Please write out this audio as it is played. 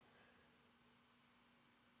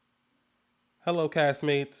Hello,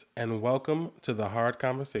 castmates, and welcome to the Hard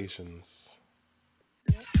Conversations.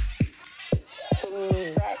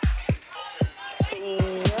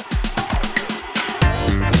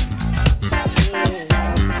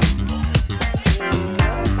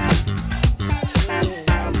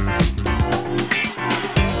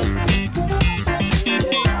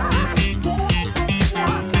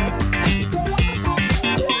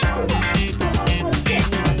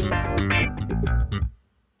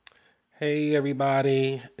 Hey,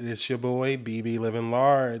 everybody, it's your boy BB Living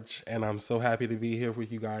Large, and I'm so happy to be here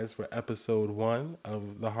with you guys for episode 1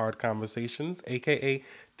 of the Hard Conversations, aka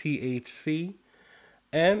THC.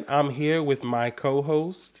 And I'm here with my co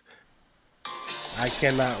host. I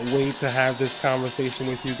cannot wait to have this conversation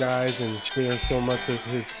with you guys and share so much of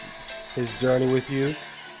his journey with you.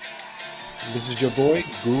 This is your boy,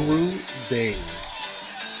 Guru Dave.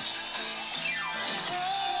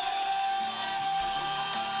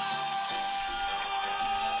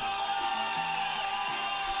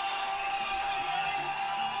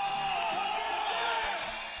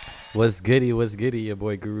 What's goody? What's goody? Your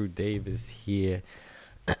boy Guru Dave is here.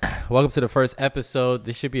 Welcome to the first episode.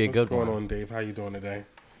 This should be a What's good going one. on, Dave? How you doing today?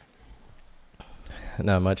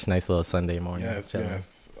 Not much. Nice little Sunday morning. Yes, chilling.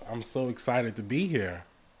 yes. I'm so excited to be here.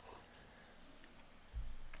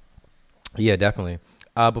 Yeah, definitely.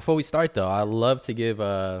 Before we start, though, I'd love to give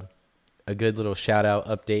a good little shout out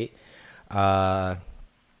update.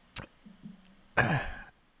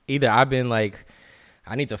 Either I've been like,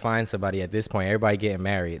 I need to find somebody at this point. Everybody getting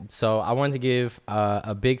married. So I wanted to give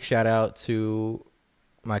a big shout out to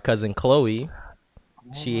my cousin Chloe.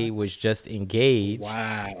 She was just engaged.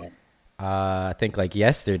 Wow. I think like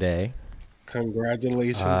yesterday.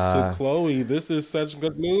 Congratulations to Chloe. This is such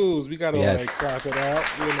good news. We got to Yes. like clap it up,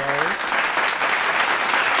 you know.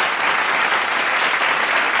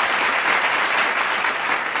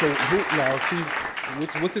 So who now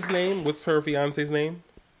what's his name? What's her fiance's name?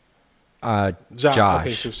 Josh.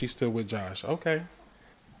 Okay, so she's still with Josh. Okay.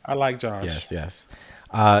 I like Josh. Yes.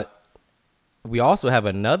 We also have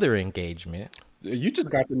another engagement. You just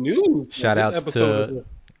got the news. Shout This outs episode to. is-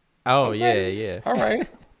 Oh, Okay. yeah. All right.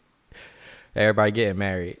 Everybody getting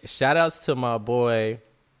married. Shout outs to my boy,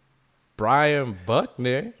 Brian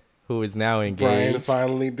Buckner, who is now engaged. Brian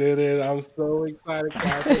finally did it. I'm so excited.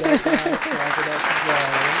 Clap it up, guys. Clap it up for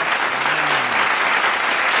Brian.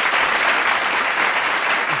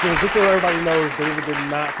 So just so everybody knows, David did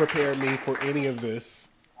not prepare me for any of this.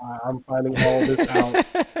 I'm finding all this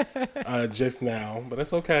out just now, but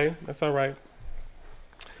that's okay. That's all right.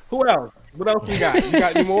 Who else? What else you got? You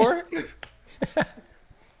got any more?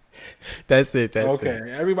 That's it. Okay,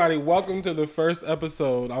 everybody, welcome to the first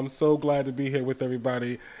episode. I'm so glad to be here with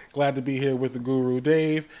everybody. Glad to be here with the Guru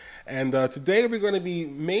Dave. And today we're going to be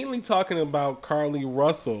mainly talking about Carlee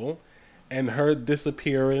Russell and her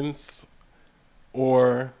disappearance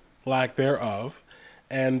or lack thereof.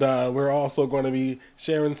 And we're also going to be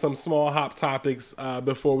sharing some small hot topics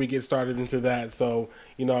before we get started into that. So,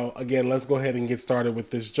 again, let's go ahead and get started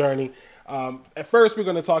with this journey. At first, we're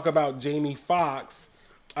going to talk about Jamie Foxx.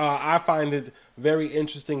 I find it very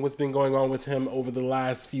interesting what's been going on with him over the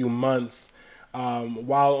last few months.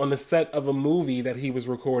 While on the set of a movie that he was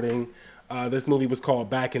recording, this movie was called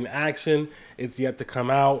Back in Action. It's yet to come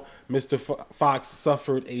out. Mr. Fox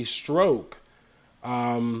suffered a stroke.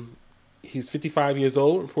 He's 55 years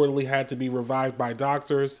old, reportedly had to be revived by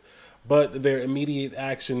doctors, but their immediate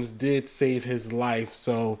actions did save his life.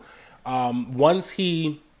 So once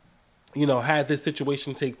he, had this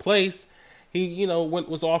situation take place, he,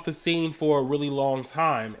 was off the scene for a really long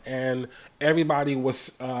time. And everybody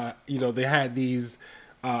was, they had these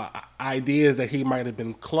ideas that he might have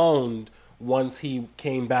been cloned once he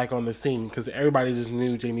came back on the scene because everybody just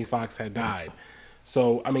knew Jamie Foxx had died.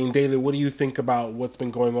 So, David, what do you think about what's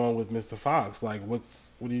been going on with Mr. Fox? Like, what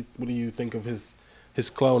do you think of his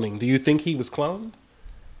cloning? Do you think he was cloned?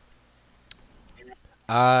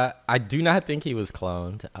 I do not think he was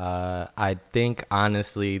cloned. I think,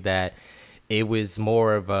 honestly, that it was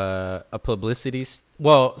more of a publicity.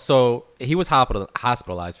 Well, so he was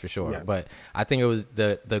hospitalized for sure, Yeah. but I think it was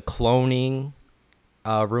the cloning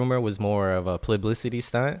rumor was more of a publicity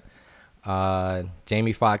stunt.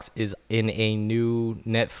 Jamie Foxx is in a new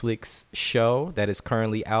Netflix show that is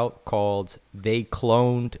currently out called They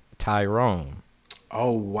Cloned Tyrone.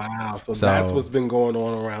 Oh, wow. So that's what's been going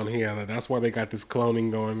on around here. That's why they got this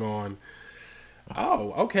cloning going on.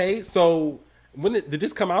 Oh, okay. So did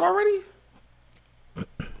this come out already?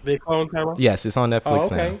 They cloned Tyrone? Yes, it's on Netflix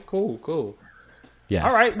Oh, okay. now. Cool. Yes.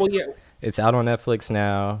 All right. Well, yeah. It's out on Netflix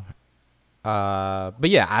now. But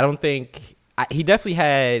yeah, I don't think he definitely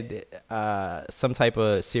had some type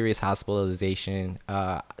of serious hospitalization.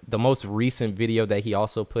 The most recent video that he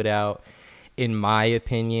also put out, in my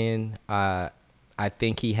opinion, I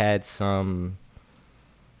think he had some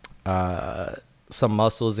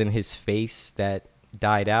muscles in his face that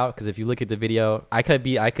died out. Because if you look at the video, I could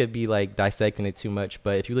be like dissecting it too much,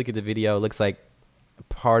 but if you look at the video, it looks like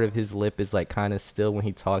part of his lip is like kind of still when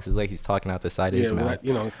he talks. It's like he's talking out the side of his mouth.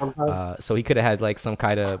 You know, sometimes so he could have had like some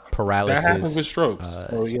kind of paralysis. that happens with strokes.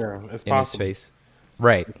 So yeah, it's in possible. his face.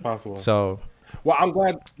 Right. It's possible. So well, I'm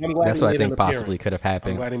glad that's he what I made think an possibly appearance. could have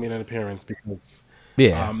happened. I'm glad he made an appearance because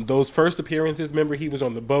Yeah. those first appearances, remember he was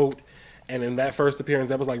on the boat, and in that first appearance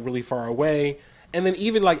that was like really far away. And then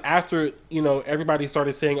even like after, you know, everybody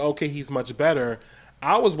started saying, okay, he's much better,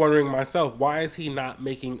 I was wondering myself, why is he not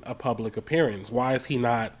making a public appearance? Why is he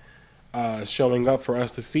not showing up for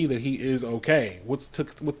us to see that he is okay? What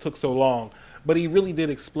took so long? But he really did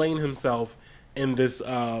explain himself in this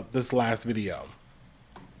this last video.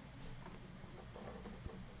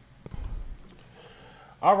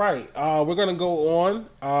 All right, we're gonna go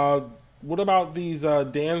on. What about these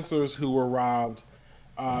dancers who were robbed?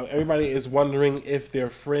 Everybody is wondering if their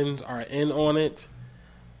friends are in on it.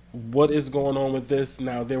 What is going on with this?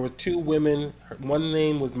 Now, there were two women. One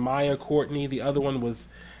name was Maya Courtney. The other one was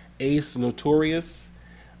Ace Notorious.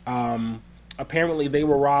 Apparently, they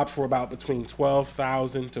were robbed for about between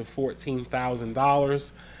 $12,000 to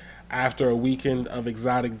 $14,000 after a weekend of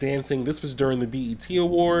exotic dancing. This was during the BET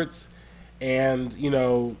Awards, and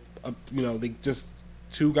they just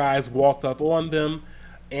two guys walked up on them,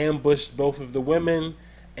 ambushed both of the women,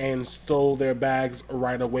 and stole their bags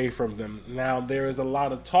right away from them. Now, there is a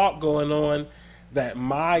lot of talk going on that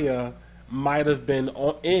Maya might have been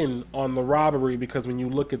on the robbery, because when you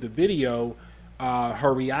look at the video,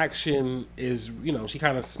 her reaction is, she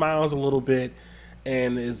kind of smiles a little bit,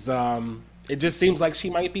 and is it just seems like she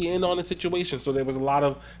might be in on the situation. So there was a lot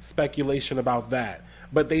of speculation about that.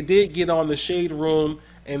 But they did get on the Shade Room,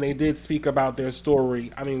 and they did speak about their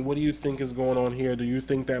story. I mean, what do you think is going on here? Do you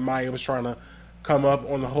think that Maya was trying to come up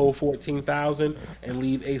on the whole 14,000 and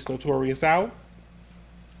leave Ace Notorious out?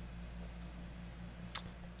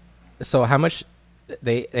 So how much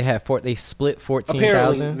they split 14,000?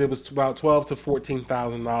 Apparently, there was about $12,000 to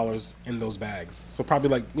 $14,000 in those bags. So probably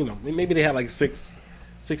like, maybe they had like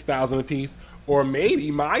 6,000 a piece, or maybe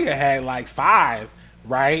Maya had like 5,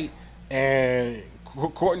 right? And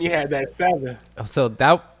Courtney had that 7. So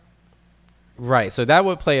that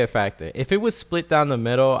would play a factor. If it was split down the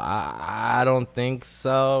middle, I don't think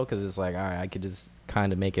so, because it's like, all right, I could just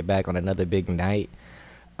kind of make it back on another big night.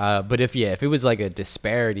 But if it was like a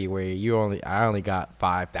disparity where I only got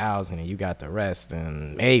 5,000 and you got the rest,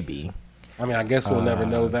 then maybe. I mean, I guess we'll never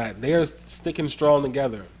know that. They are sticking strong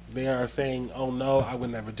together. They are saying, oh no, I would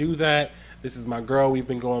never do that. This is my girl. We've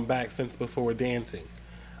been going back since before dancing.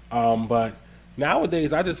 But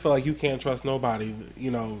nowadays, I just feel like you can't trust nobody.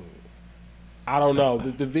 I don't know.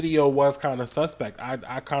 The video was kind of suspect.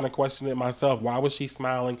 I kind of questioned it myself. Why was she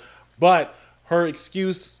smiling? But her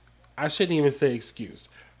excuse, I shouldn't even say excuse.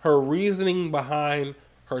 Her reasoning behind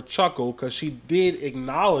her chuckle, because she did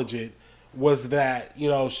acknowledge it, was that,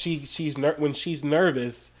 when she's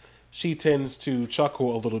nervous, she tends to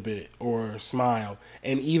chuckle a little bit or smile.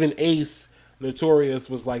 And even Ace Notorious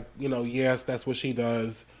was like, yes, that's what she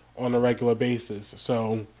does on a regular basis.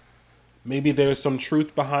 So maybe there's some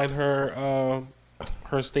truth behind her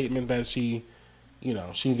statement that she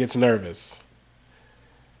gets nervous.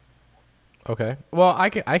 Okay. Well, I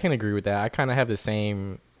can agree with that. I kind of have the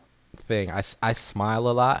same thing. I smile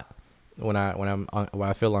a lot when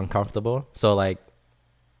I feel uncomfortable. So like,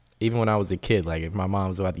 even when I was a kid, like if my mom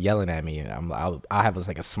was about yelling at me, I'll have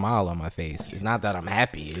like a smile on my face. It's not that I'm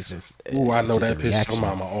happy. It's just. Ooh, I know that pissed your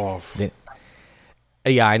mama off.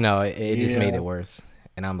 Yeah, I know. It just made it worse.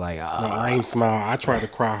 And I'm like, oh. No, I ain't smile. I try to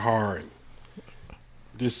cry hard.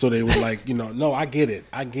 Just so they were like, no, I get it.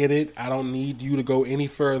 I don't need you to go any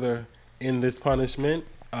further in this punishment.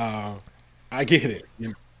 I get it.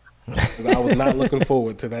 Because I was not looking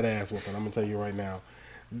forward to that ass whooping. I'm going to tell you right now.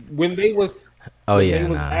 When they was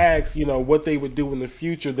asked, what they would do in the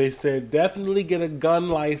future, they said definitely get a gun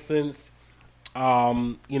license,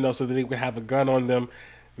 so that they could have a gun on them.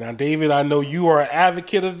 Now, David, I know you are an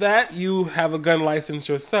advocate of that. You have a gun license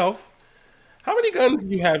yourself. How many guns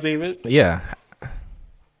do you have, David? Yeah.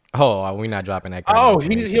 Oh, we're not dropping that. He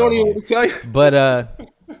don't even want to tell you. But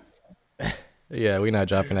yeah, we're not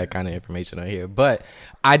dropping that kind of information on here. But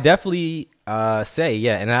I definitely say,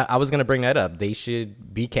 and I was gonna bring that up. They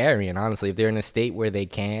should be carrying. Honestly, if they're in a state where they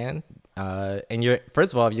can, And you're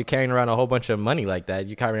first of all, if you're carrying around a whole bunch of money like that, if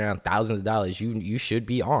you're carrying around thousands of dollars, you should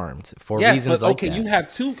be armed for reasons but like okay, that. you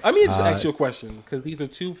have two. I mean, just ask you a question because these are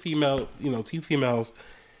two female, two females.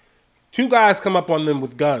 Two guys come up on them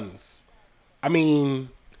with guns. I mean,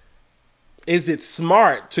 is it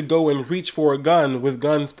smart to go and reach for a gun with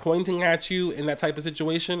guns pointing at you in that type of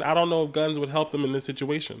situation? I don't know if guns would help them in this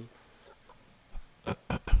situation.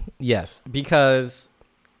 Yes, because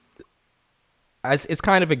it's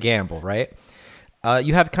kind of a gamble, right?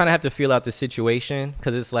 You have to feel out the situation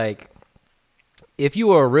because it's like if you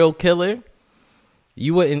were a real killer,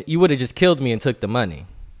 you would have just killed me and took the money.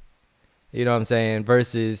 You know what I'm saying?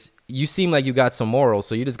 Versus you seem like you got some morals,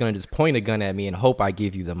 so you're just gonna just point a gun at me and hope I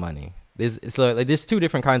give you the money. There's two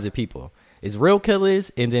different kinds of people. It's real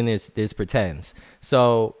killers and then there's pretends.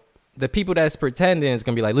 So the people that's pretending is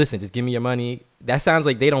gonna be like, listen, just give me your money. That sounds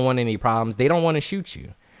like they don't want any problems. They don't want to shoot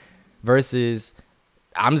you. Versus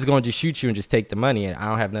I'm just gonna just shoot you and just take the money and I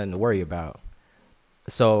don't have nothing to worry about.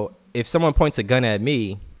 So if someone points a gun at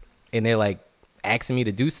me and they're like asking me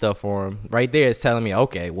to do stuff for them, right there is telling me,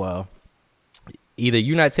 okay, well, either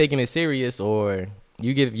you're not taking it serious or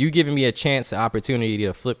you giving me a chance, an opportunity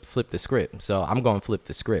to flip the script. So I'm gonna flip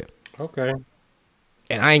the script. Okay.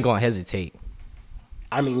 And I ain't gonna hesitate.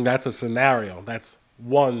 I mean, that's a scenario. That's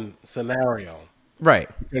one scenario. Right.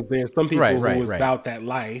 Because there's some people who is about that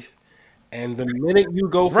life. And the minute you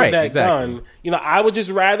go for that gun, I would just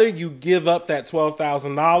rather you give up that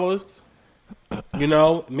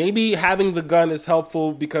 $12,000. Maybe having the gun is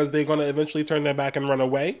helpful because they're going to eventually turn their back and run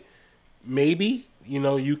away. Maybe,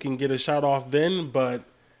 you can get a shot off then, but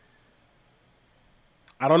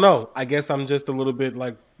I don't know. I guess I'm just a little bit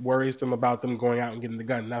like worrisome about them going out and getting the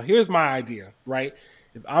gun. Now, here's my idea, right?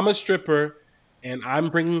 If I'm a stripper and I'm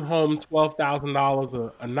bringing home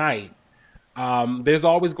 $12,000 a night, there's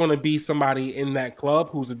always going to be somebody in that club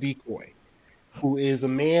who's a decoy, who is a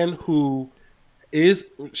man who is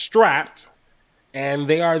strapped, and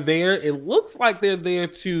they are there. It looks like they're there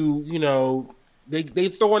to, they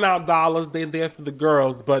throwing out dollars. They're there for the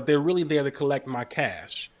girls, but they're really there to collect my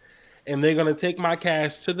cash. And they're going to take my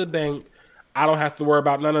cash to the bank. I don't have to worry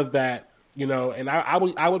about none of that. And I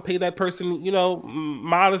would pay that person,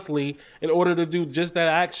 modestly in order to do just that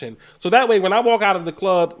action. So that way, when I walk out of the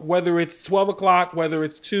club, whether it's 12 o'clock, whether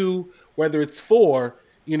it's 2, whether it's 4,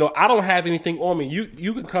 I don't have anything on me.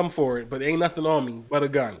 You can come for it, but ain't nothing on me but a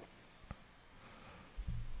gun.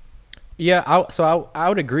 Yeah, I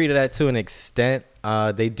would agree to that to an extent.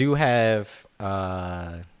 They do have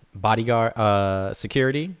bodyguard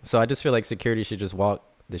security, so I just feel like security should just walk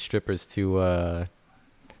the strippers to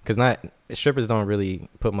because strippers don't really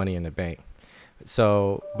put money in the bank.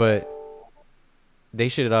 So, but they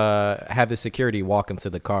should have the security walk them to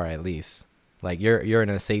the car at least. Like you're in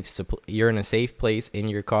a safe place in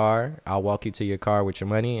your car. I'll walk you to your car with your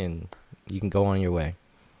money, and you can go on your way.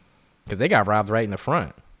 Because they got robbed right in the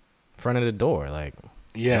front of the door. Like,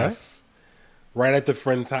 yes, what? Right at the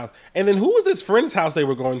friend's house. And then who was this friend's house they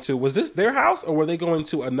were going to? Was this their house, or were they going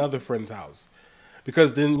to another friend's house?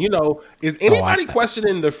 Because then, is anybody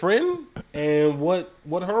questioning the friend and what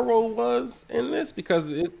her role was in this?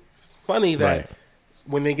 Because it's funny that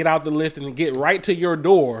when they get out the lift and get right to your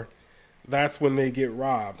door, that's when they get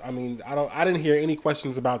robbed. I mean, I didn't hear any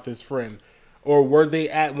questions about this friend, or were they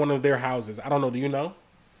at one of their houses? I don't know. Do you know?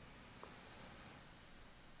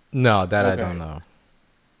 No, that okay. I don't know.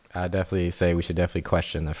 I definitely say we should definitely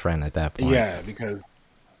question the friend at that point. Yeah, because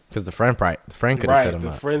the friend could have set him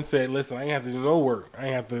up. The friend said, "Listen, I ain't have to do no work. I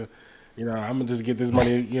ain't have to, I'm gonna just get this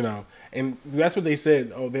money, And that's what they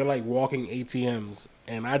said. Oh, they're like walking ATMs,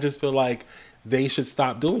 and I just feel like they should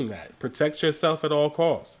stop doing that. Protect yourself at all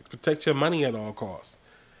costs. Protect your money at all costs.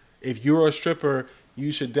 If you're a stripper,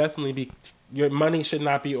 you should definitely be. Your money should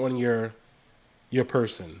not be on your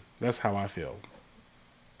person. That's how I feel.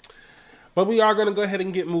 But we are going to go ahead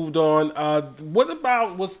and get moved on. What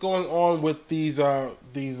about what's going on with these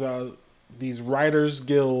Writers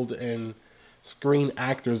Guild and Screen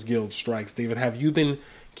Actors Guild strikes? David, have you been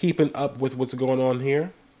keeping up with what's going on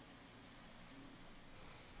here?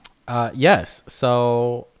 Yes.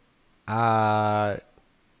 So, I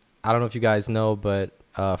don't know if you guys know, but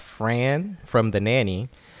Fran from The Nanny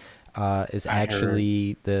is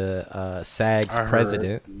actually the SAG's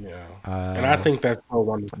president. Yeah. And I think that's so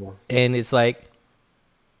wonderful. And it's like,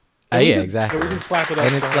 exactly. Can we just clap it up?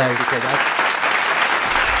 And it's like, because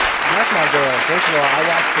that's my girl. First of all, I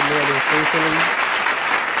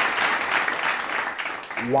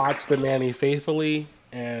watched The Nanny faithfully,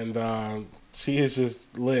 and she is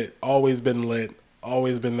just lit. Always been lit.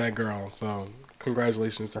 Always been that girl. So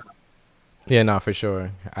congratulations to her. Yeah, no, for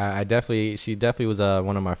sure. She definitely was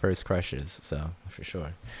one of my first crushes. So for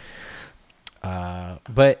sure.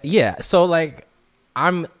 But yeah, so like,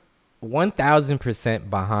 I'm 1000%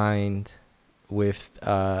 behind with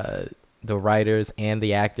the writers and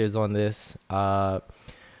the actors on this.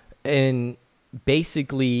 And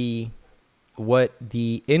basically, what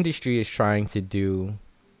the industry is trying to do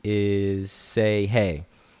is say, hey,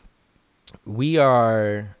 we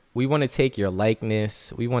want to take your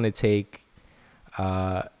likeness, we want to take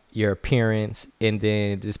your appearance, and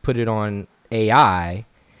then just put it on AI,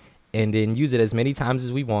 and then use it as many times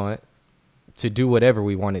as we want to do whatever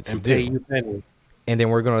we want it to And do. pay you pennies. And then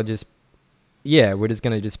we're gonna just, yeah, we're just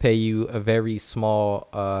gonna just pay you a very small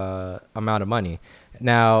amount of money.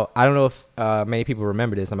 Now, I don't know if many people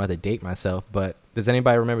remember this. I'm about to date myself, but does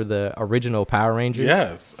anybody remember the original Power Rangers?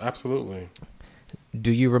 Yes, absolutely.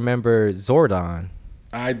 Do you remember Zordon?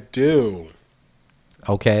 I do.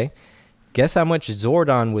 Okay. Guess how much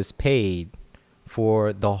Zordon was paid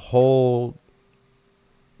for the whole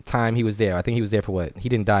time he was there? I think he was there for what? He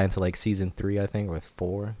didn't die until like season 3, I think, or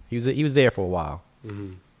 4. He was there for a while.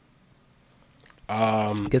 Mm-hmm.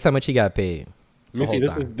 Guess how much he got paid? Let me see.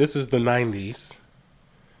 This is the 90s,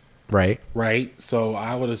 Right. right? So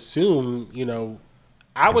I would assume, he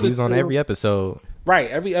was on every episode. Right,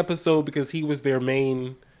 every episode, because he was their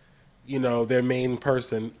main, their main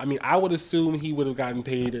person. I mean, I would assume he would have gotten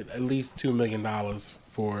paid at least $2 million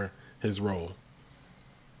for his role.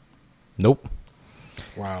 Nope.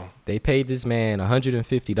 Wow. They paid this man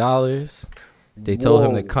 $150. They told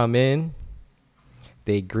him to come in.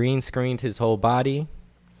 They green screened his whole body.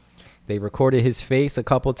 They recorded his face a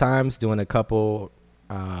couple times, doing a couple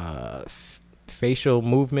facial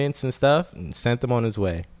movements and stuff, and sent him on his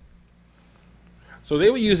way. So they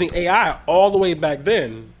were using AI all the way back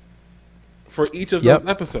then for each of those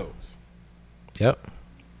episodes. Yep.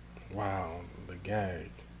 Wow, the gag.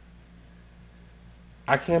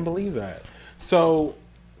 I can't believe that. So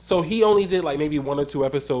he only did like maybe 1 or 2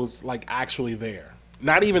 episodes, like actually there.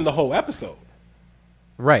 Not even the whole episode.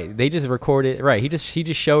 Right. They just recorded. Right. He just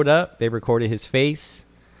showed up. They recorded his face,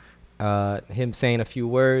 him saying a few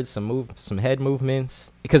words, some head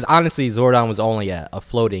movements. Because honestly, Zordon was only a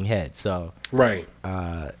floating head. So right.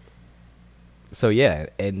 So yeah,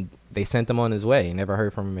 and they sent him on his way. Never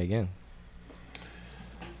heard from him again.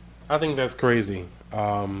 I think that's crazy.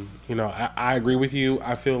 I agree with you.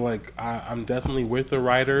 I feel like I'm definitely with the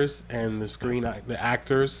writers and the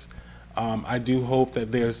actors. I do hope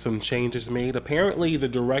that there's some changes made. Apparently, the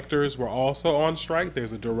directors were also on strike.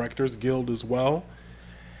 There's a directors guild as well,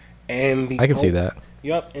 and I can see that.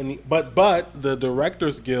 Yep, but the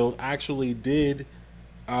directors guild actually did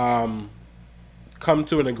come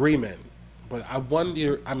to an agreement. But I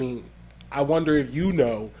wonder if you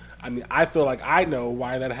know. I mean, I feel like I know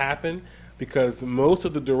why that happened, because most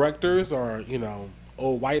of the directors are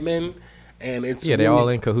old white men. And it's they're all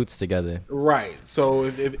in cahoots together. Right. So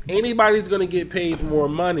if anybody's going to get paid more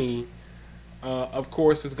money, of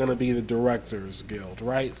course it's going to be the Directors Guild,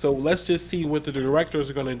 right? So let's just see what the directors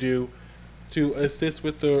are going to do to assist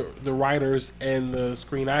with the writers and the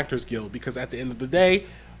Screen Actors Guild. Because at the end of the day,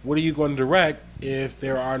 what are you going to direct if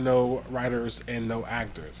there are no writers and no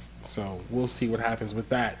actors? So we'll see what happens with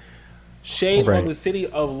that. Shame on the city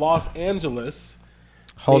of Los Angeles.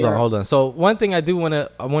 Hold on. So one thing I want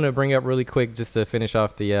to bring up really quick, just to finish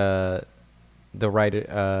off the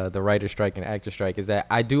writer strike and actor strike, is that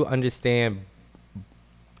I do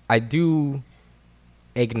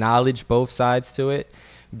acknowledge both sides to it,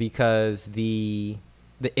 because the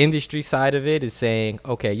industry side of it is saying,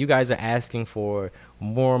 okay, you guys are asking for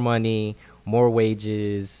more money, more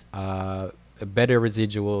wages, better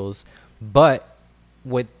residuals, but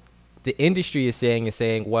what the industry is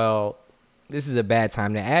saying, well, this is a bad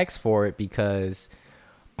time to ask for it, because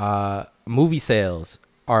movie sales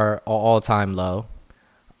are all-time low.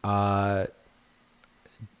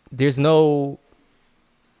 There's no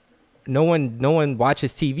one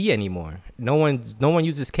watches TV anymore. No one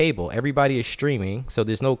uses cable. Everybody is streaming, so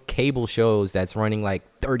there's no cable shows that's running like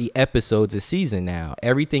 30 episodes a season now.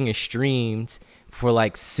 Everything is streamed for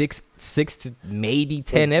like six to maybe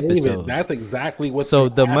 10 episodes. That's exactly what. So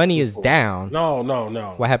the money is down. No.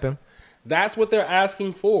 What happened? That's what they're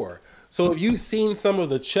asking for. So if you've seen some of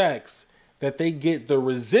the checks that they get, the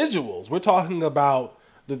residuals, we're talking about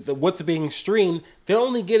the what's being streamed, they're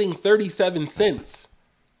only getting 37 cents.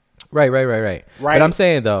 Right. But I'm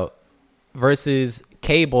saying, though, versus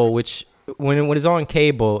cable, which when it's on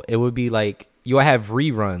cable, it would be like you'll have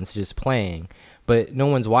reruns just playing, but no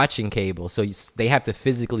one's watching cable. So they have to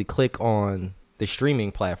physically click on the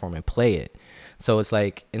streaming platform and play it. So it's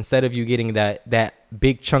like, instead of you getting that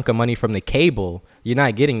big chunk of money from the cable, you're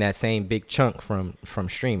not getting that same big chunk from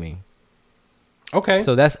streaming. Okay.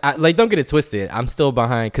 So that's like, don't get it twisted. I'm still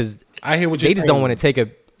behind because I hear what you're saying. They just don't want to take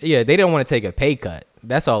they don't want to take a pay cut.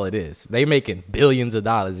 That's all it is. They making billions of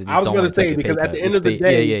dollars. They just I was going to say, because at the end of the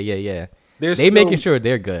day, yeah. They making sure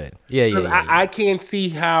they're good. Yeah. I can't see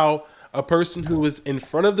how a person who is in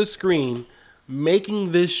front of the screen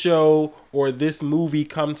making this show or this movie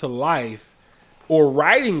come to life, or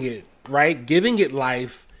writing it, right, giving it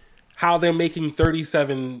life, how they're making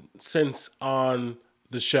 37 cents on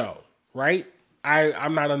the show, right?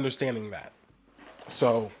 I'm not understanding that.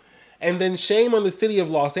 So, and then shame on the city of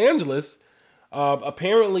Los Angeles.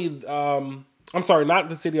 Apparently, I'm sorry, not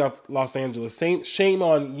the city of Los Angeles. Shame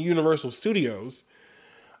on Universal Studios.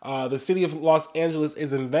 The city of Los Angeles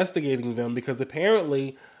is investigating them because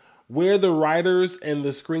apparently where the writers and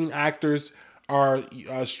the screen actors are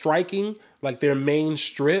striking, like their main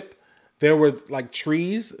strip, there were like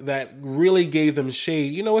trees that really gave them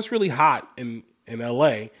shade. You know, it's really hot in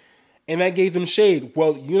LA, and that gave them shade.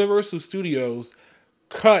 Well, Universal Studios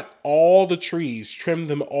cut all the trees, trimmed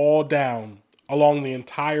them all down along the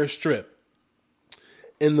entire strip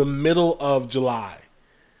in the middle of July.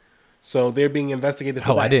 So they're being investigated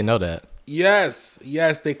for that. I didn't know that. Yes,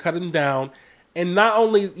 they cut them down. And not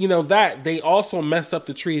only, that, they also messed up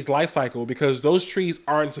the tree's life cycle because those trees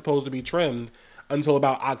aren't supposed to be trimmed until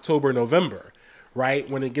about October, November, right?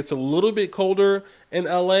 When it gets a little bit colder in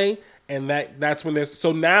LA, and that's when there's...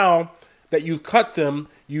 So now that you've cut them,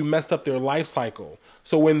 you messed up their life cycle.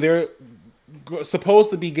 So when they're supposed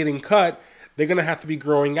to be getting cut, they're going to have to be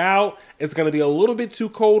growing out. It's going to be a little bit too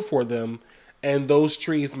cold for them, and those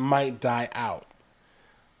trees might die out.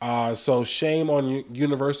 So shame on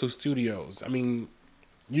Universal Studios. I mean,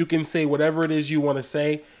 you can say whatever it is you want to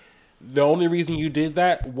say. The only reason you did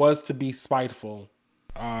that was to be spiteful.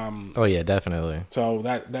 Oh yeah, definitely. So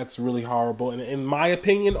that's really horrible. And in my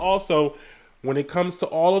opinion, also, when it comes to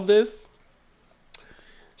all of this,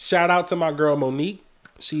 shout out to my girl Monique.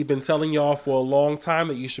 She's been telling y'all for a long time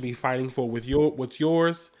that you should be fighting for what's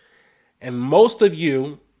yours. And most of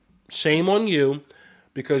you, shame on you,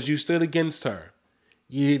 because you stood against her.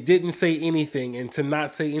 You didn't say anything, and to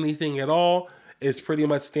not say anything at all is pretty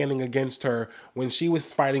much standing against her when she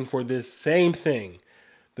was fighting for this same thing.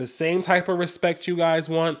 The same type of respect you guys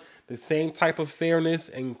want, the same type of fairness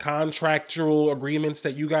and contractual agreements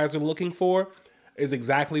that you guys are looking for is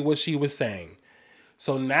exactly what she was saying.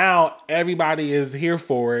 So now everybody is here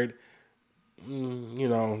for it.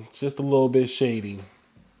 It's just a little bit shady.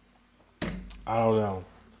 I don't know.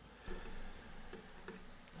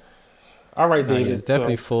 All right, David. It's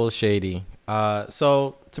definitely full shady.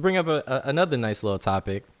 So to bring up another nice little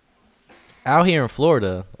topic, out here in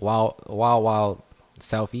Florida, wild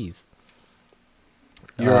southeast.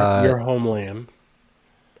 Your homeland.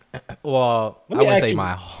 Well, I wouldn't say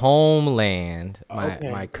my homeland.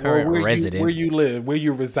 My current resident. Where you live, where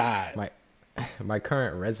you reside. My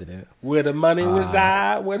current resident. Where the money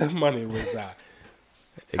reside. Where the money reside.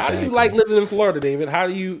 Exactly. How do you like living in Florida, David? How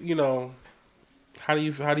do you How do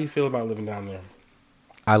you feel about living down there?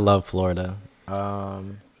 I love Florida.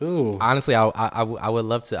 Honestly, I would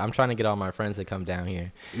love to. I'm trying to get all my friends to come down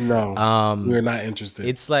here. No, we're not interested.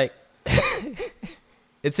 It's like,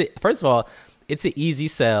 first of all, it's an easy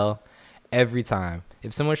sell every time.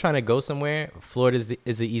 If someone's trying to go somewhere, Florida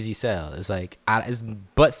is an easy sell. It's like, it's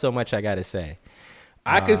but so much I gotta say.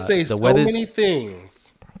 I could say so many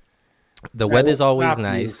things. The weather's always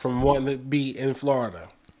nice. From wanting to be in Florida.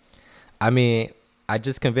 I mean, I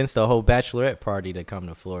just convinced the whole bachelorette party to come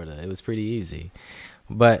to Florida. It was pretty easy.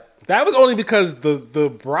 But that was only because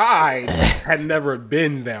the bride had never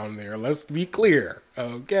been down there. Let's be clear.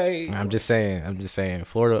 Okay. I'm just saying.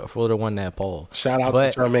 Florida won that poll. Shout out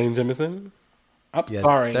to Charmaine Jemison. Yes,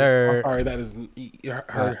 sir. I'm sorry, that is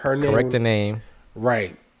her name. Correct the name.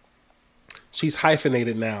 Right. She's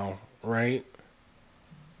hyphenated now, right?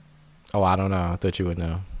 Oh, I don't know. I thought you would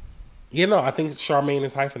know. I think Charmaine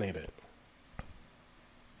is hyphenated.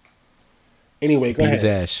 Anyway, go ahead. Beat his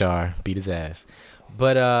ass, Char. Beat his ass.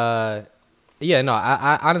 But I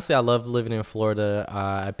honestly, I love living in Florida.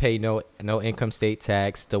 I pay no income state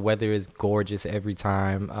tax. The weather is gorgeous every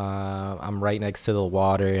time. I'm right next to the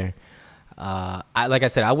water. Like I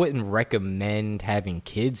said, I wouldn't recommend having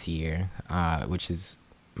kids here, which is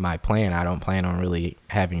my plan. I don't plan on really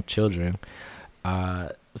having children.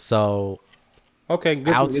 So okay,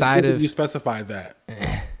 good. Outside good of you specified that.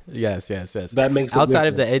 Yes. That makes it outside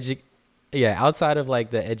different. of the outside of like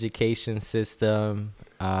the education system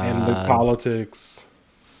and the politics.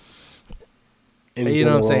 You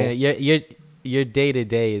know what I'm saying? your day to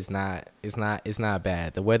day is not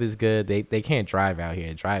bad. The weather's good. They can't drive out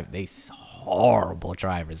here. They horrible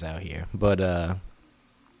drivers out here. But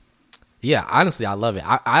yeah, honestly, I love it.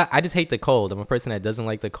 I just hate the cold. I'm a person that doesn't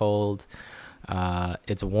like the cold.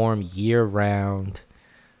 It's warm year round.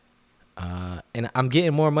 And I'm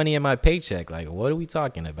getting more money in my paycheck. Like, what are we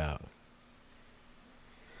talking about?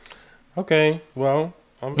 Okay, well,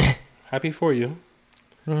 I'm happy for you.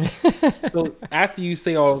 So after you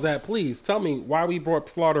say all of that, please tell me why we brought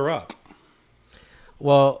Florida up.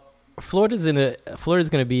 Well, Florida's going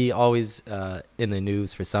to be always in the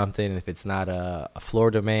news for something. If it's not a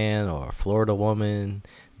Florida man or a Florida woman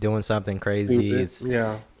doing something crazy,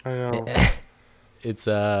 yeah, I know. It's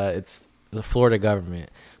the Florida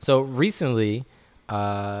government. So recently,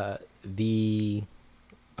 the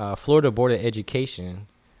Florida Board of Education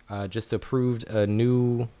just approved a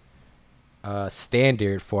new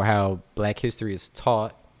standard for how Black history is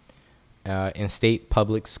taught in state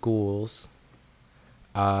public schools,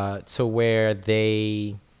 to where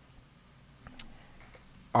they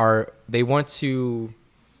want to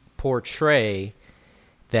portray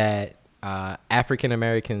that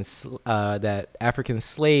African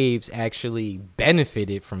slaves actually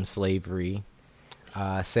benefited from slavery,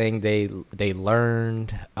 saying they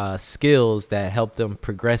learned skills that helped them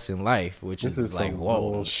progress in life, which is like,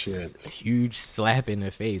 whoa, shit, huge slap in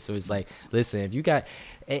the face. So it's like, listen, if you got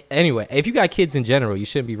kids in general, you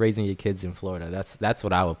shouldn't be raising your kids in Florida. That's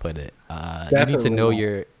what I would put it. You need to know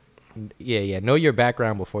know your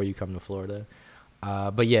background before you come to Florida.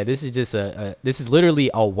 But yeah, this is just this is literally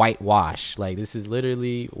a whitewash. Like, this is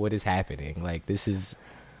literally what is happening. Like, this is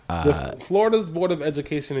Florida's Board of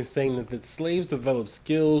Education is saying that the slaves developed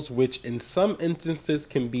skills which in some instances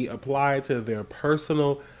can be applied to their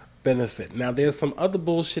personal benefit. Now, there's some other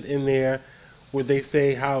bullshit in there where they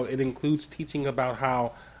say how it includes teaching about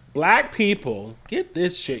how Black people, get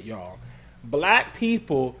this shit, y'all, Black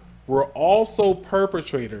people were also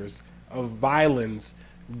perpetrators of violence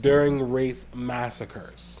during race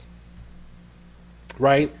massacres.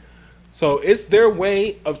 Right? So it's their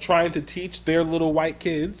way of trying to teach their little white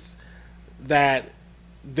kids that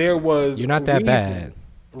there was you're not that bad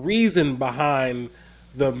reason behind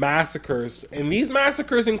the massacres. And these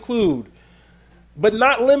massacres include, but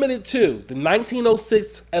not limited to, the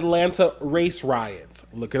 1906 Atlanta race riots.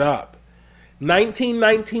 Look it up.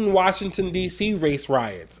 1919 Washington, D.C. race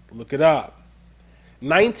riots. Look it up.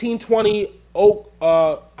 1920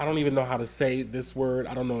 I don't even know how to say this word.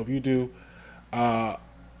 I don't know if you do.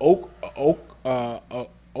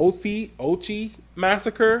 Ochi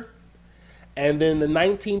massacre, and then the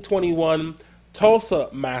 1921 Tulsa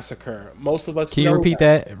massacre. Most of us can you repeat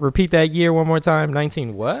that? Repeat that year one more time.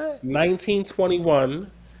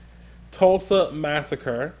 1921 Tulsa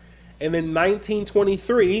massacre, and then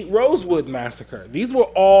 1923 Rosewood massacre. These were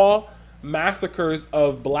all massacres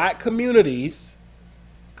of Black communities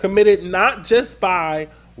committed not just by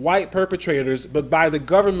white perpetrators, but by the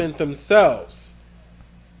government themselves.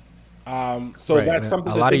 So right. that's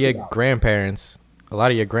something. A lot of your grandparents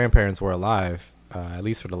were alive, at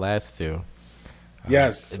least for the last two.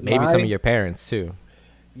 Yes, maybe some of your parents too.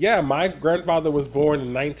 Yeah, my grandfather was born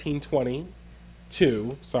in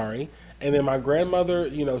 1922. Sorry, and then my grandmother,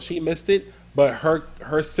 she missed it, but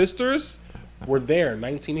her sisters were there.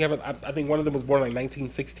 I think one of them was born like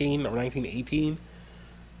 1916 or 1918.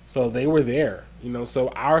 So they were there, so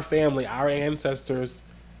our family, our ancestors,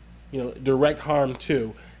 direct harm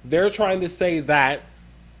too. They're trying to say that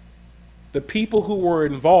the people who were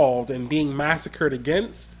involved in being massacred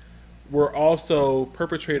against were also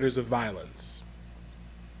perpetrators of violence.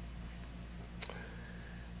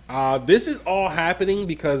 This is all happening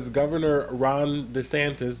because Governor Ron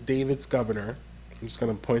DeSantis, David's governor, I'm just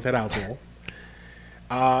going to point that out there,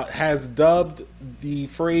 has dubbed the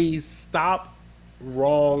phrase "Stop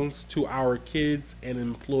Wrongs to Our Kids and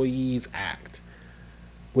Employees Act,"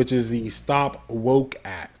 which is the Stop Woke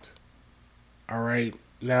Act. All right.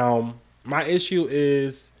 Now, my issue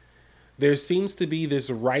is there seems to be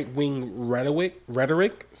this right-wing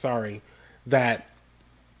rhetoric, that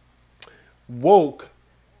woke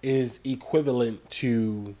is equivalent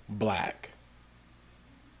to Black.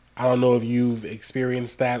 I don't know if you've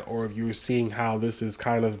experienced that or if you're seeing how this is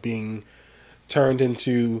kind of being turned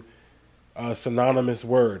into a synonymous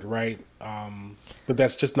word, right? But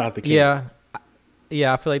that's just not the case. Yeah,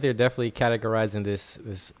 I feel like they're definitely categorizing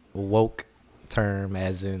this woke term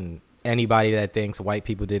as in anybody that thinks white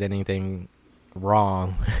people did anything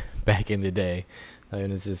wrong back in the day.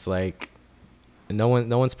 And it's just like no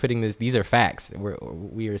one's putting this. These are facts.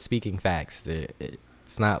 We are speaking facts.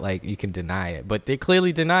 It's not like you can deny it, but they're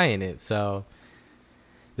clearly denying it. So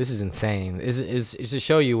This is insane. It's to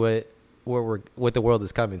show you what the world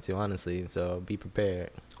is coming to, honestly. So be prepared.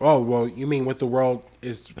 Oh, well, you mean what the world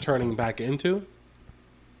is turning back into?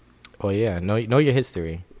 Oh yeah, know your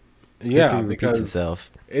history. Yeah, History repeats because itself.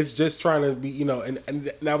 it's just trying to be,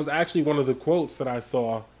 and that was actually one of the quotes that I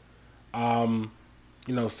saw. Some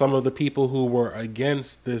of the people who were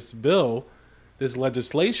against this bill, this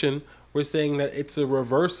legislation, were saying that it's a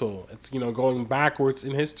reversal. It's, going backwards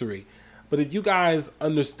in history. But if you guys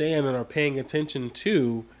understand and are paying attention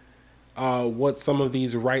to what some of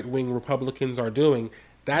these right-wing Republicans are doing,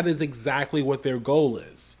 that is exactly what their goal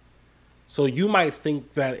is. So you might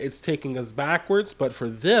think that it's taking us backwards, but for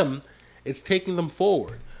them, it's taking them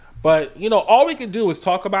forward. But, all we can do is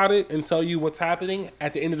talk about it and tell you what's happening.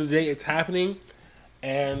 At the end of the day, it's happening.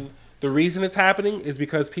 And the reason it's happening is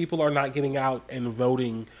because people are not getting out and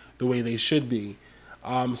voting the way they should be.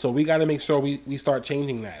 So we got to make sure we start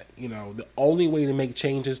changing that. The only way to make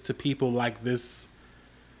changes to people like this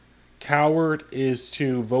coward is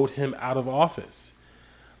to vote him out of office.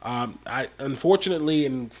 Unfortunately,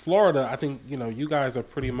 in Florida, I think, you guys are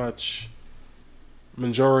pretty much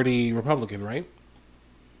majority Republican, right?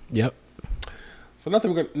 Yep. So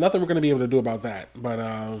nothing we're going to be able to do about that.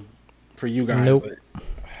 But for you guys, nope.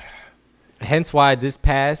 Hence why this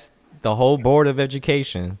passed the whole Board of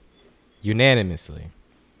Education unanimously.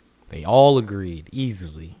 They all agreed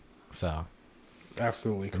easily. So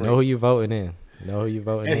absolutely correct. Know who you're voting in.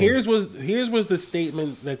 And here's was the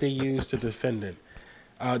statement that they used to defend it.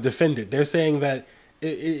 They're saying that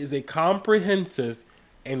it is a comprehensive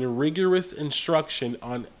and rigorous instruction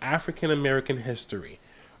on African American history.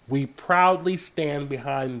 We proudly stand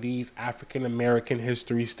behind these African American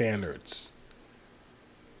history standards.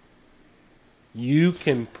 You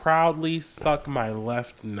can proudly suck my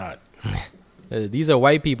left nut. These are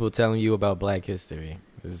white people telling you about Black history.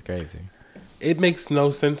 This is crazy. It makes no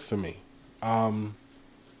sense to me. And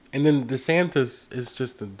then DeSantis is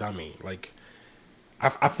just a dummy. Like,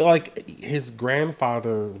 I feel like his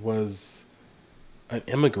grandfather was an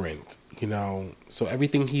immigrant, so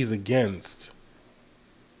everything he's against,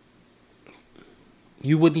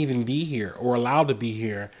 you wouldn't even be here or allowed to be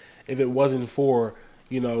here if it wasn't for,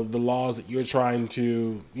 the laws that you're trying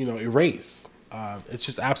to, erase. It's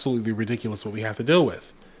just absolutely ridiculous what we have to deal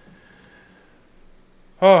with.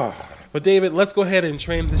 Oh, but David, let's go ahead and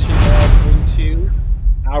transition now into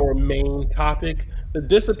our main topic, the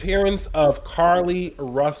disappearance of Carlee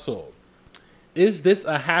Russell. Is this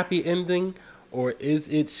a happy ending or is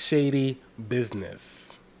it shady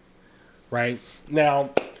business? Right?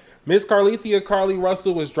 Now, Miss Carlee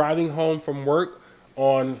Russell was driving home from work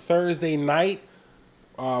on Thursday night.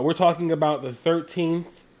 We're talking about the 13th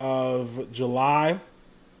of July.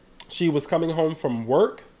 She was coming home from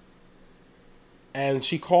work and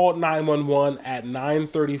she called 911 at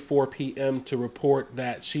 9:34 p.m. to report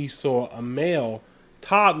that she saw a male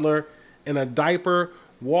toddler in a diaper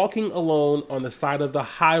walking alone on the side of the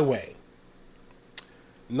highway.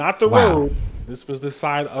 Not the road. This was the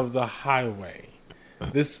side of the highway.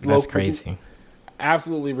 That's crazy.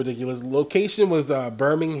 Absolutely ridiculous. Location was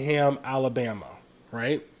Birmingham, Alabama,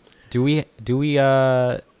 right? Do we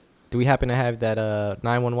happen to have that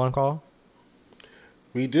 911 call?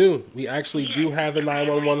 We do. We actually do have the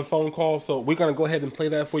 911 phone call, so we're going to go ahead and play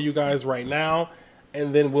that for you guys right now,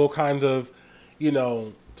 and then we'll kind of,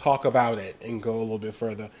 talk about it and go a little bit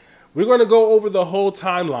further. We're going to go over the whole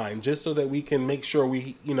timeline just so that we can make sure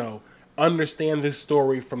we, understand this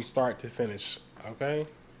story from start to finish, okay?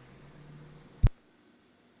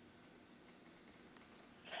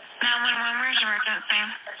 911, where's your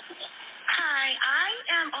emergency? Hi, I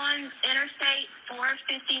am on Interstate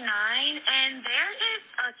 459, and there is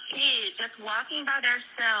a kid just walking by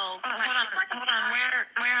themselves. Hold on.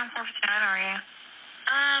 Where on 459 are you?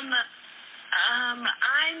 I'm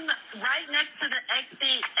right next to the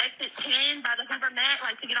exit 10 by the Hoover Met,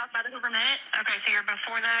 like to get off by the Hoover Met. Okay, so you're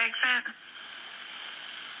before that exit?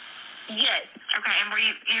 Yes. Okay, and were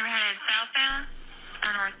you headed southbound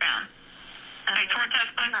or northbound? Okay, towards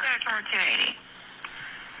Tuscaloosa or towards 280?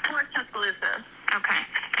 Towards Tuscaloosa. Okay.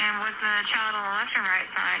 And was the child on the left or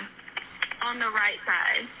right side? On the right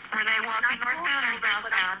side. Were they walking northbound or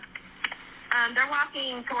southbound? They're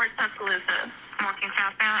walking towards Tuscaloosa. Walking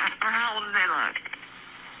southbound? Or how old do they look?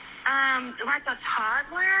 Like a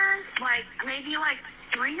toddler. Maybe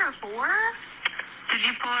 3 or 4. Did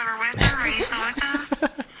you pull over with them or are you still with them?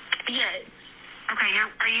 Yes. Okay,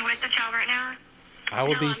 are you with the child right now? I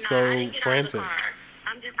would be so frantic.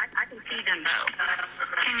 I can see them though.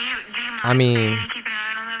 Do you mind keep an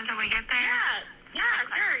eye on them until we get there? Yeah,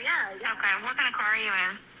 sure, yeah. Okay, what kind of car are you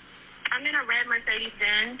in? I'm in a red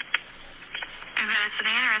Mercedes-Benz. that a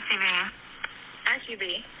sedan or SUV?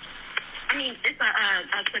 SUV. I mean, it's a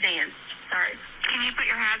sedan. Sorry. Can you put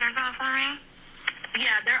your hazards on for me?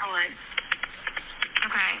 Yeah, they're on.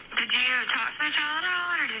 Okay. Did you talk to the child at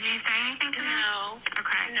all, or did you say anything to them? No.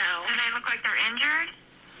 Okay. No. Do they look like they're injured?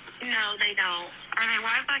 No, they don't. Are they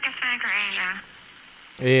white, like Hispanic, or Asian?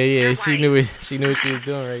 Yeah. She knew what she was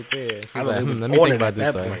doing right there. She's like, let me think about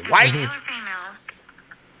this one. White? Male or female?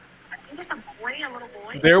 I think it's a boy, a little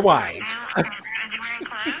boy. They're white. Is he wearing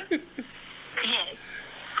clothes? Yes.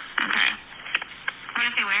 Okay. What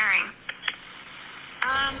is he wearing?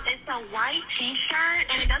 It's a white T-shirt,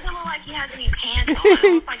 and it doesn't look like he has any pants on. It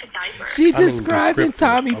looks like a diaper. She describing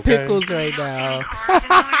Tommy Pickles right now.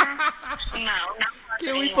 No.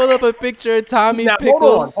 Can we pull up a picture of Tommy Now,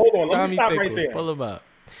 Pickles? Hold on. Let Tommy me stop Pickles. right there. Pull him up.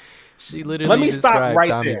 She literally described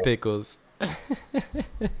Tommy Pickles.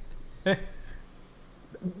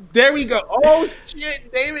 There we go. Oh,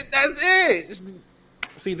 shit, David, that's it.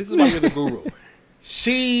 See, this is why you're the guru.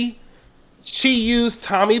 She used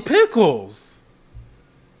Tommy Pickles.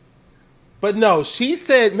 But no, she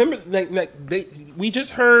said, remember, we just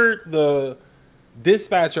heard the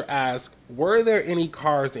dispatcher ask, were there any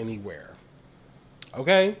cars anywhere?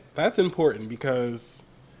 Okay? That's important because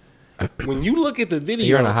when you look at the video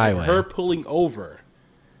You're on a highway. of her pulling over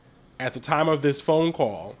at the time of this phone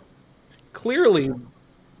call, clearly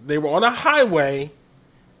they were on a highway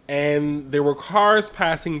and there were cars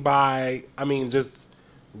passing by, I mean, just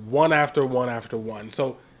one after one after one.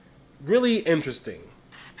 So, really interesting.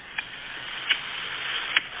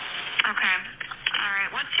 Okay. All right.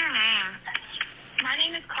 What's your name? My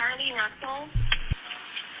name is Carlee Russell.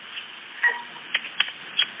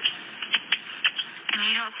 And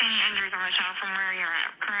you don't see any injuries on the child from where you're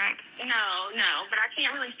at, correct? No, but I can't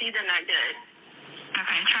really see them that good.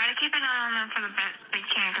 Okay. Try to keep an eye on them for the best we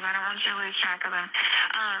can, because I don't want you to lose track of them.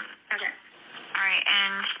 Okay. All right.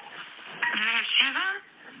 And do they have shoes on?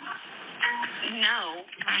 No.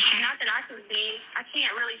 Not that I can see. I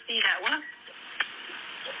can't really see that well.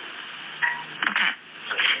 Okay.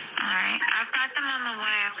 All right. I've got them on the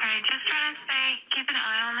way, okay? Just try to keep an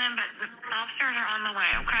eye on them, but the officers are on the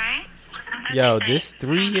way, okay? Yo, this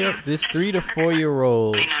 3 to 4 year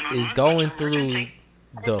old is going through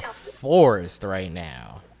the forest right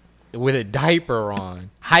now with a diaper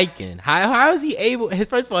on, hiking. How is he able?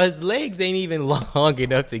 First of all, his legs ain't even long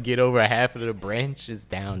enough to get over half of the branches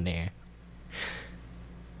down there.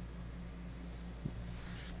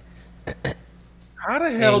 How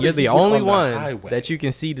the hell? And you're the only one highway? that you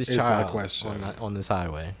can see this Is my child question. on this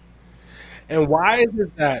highway. And why is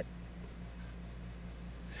it that?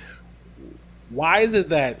 Why is it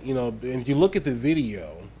that, you know, if you look at the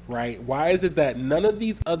video, right? Why is it that none of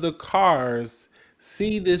these other cars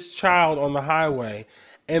see this child on the highway?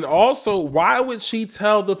 And also, why would she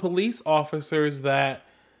tell the police officers that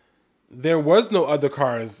there was no other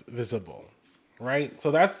cars visible, right?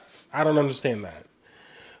 So I don't understand that.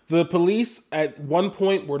 The police at one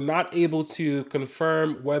point were not able to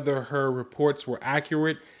confirm whether her reports were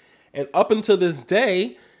accurate. And up until this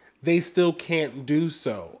day, they still can't do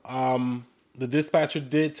so. The dispatcher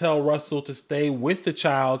did tell Russell to stay with the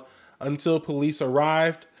child until police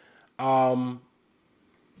arrived.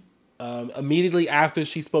 Immediately after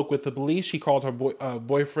she spoke with the police, she called her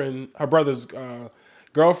brother's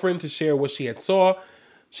girlfriend to share what she had saw.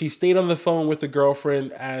 She stayed on the phone with the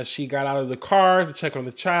girlfriend as she got out of the car to check on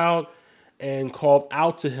the child and called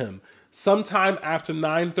out to him. Sometime after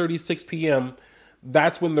 9:36 p.m.,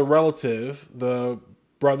 that's when the relative, the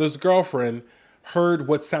brother's girlfriend, heard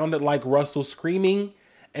what sounded like Russell screaming,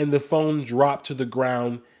 and the phone dropped to the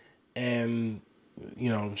ground, and, you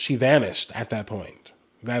know, she vanished at that point.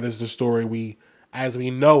 That is the story as we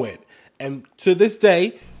know it. And to this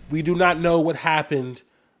day, we do not know what happened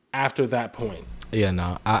after that point. Yeah,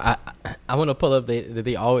 no. I want to pull up.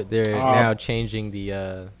 They're now changing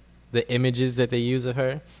the images that they use of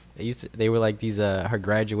her. They were like these her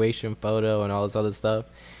graduation photo and all this other stuff.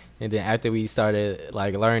 And then after we started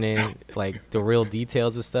like learning like the real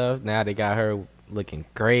details of stuff, now they got her looking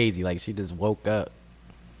crazy, like she just woke up.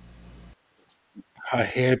 Her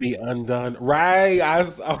hair be undone, right?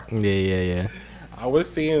 Yeah. I was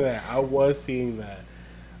seeing that.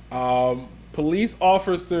 Police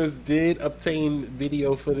officers did obtain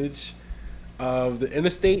video footage of the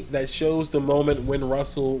interstate that shows the moment when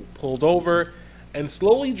Russell pulled over and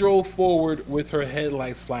slowly drove forward with her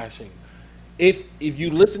headlights flashing. If you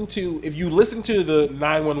listen to the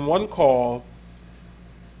 911 call,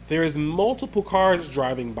 there is multiple cars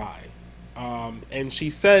driving by, and she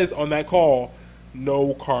says on that call,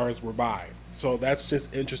 no cars were by. So that's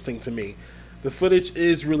just interesting to me. The footage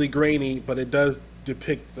is really grainy, but it does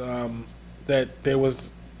depict that there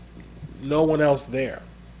was no one else there.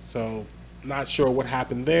 So, not sure what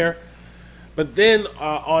happened there. But then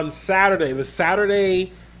on Saturday, the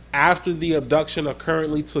Saturday after the abduction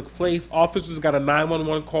currently took place, officers got a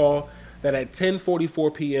 911 call that at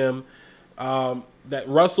 10:44 p.m. That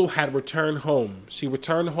Russell had returned home. She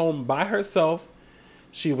returned home by herself.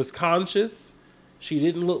 She was conscious. She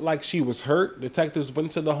didn't look like she was hurt. Detectives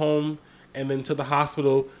went to the home and then to the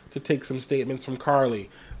hospital to take some statements from Carlee.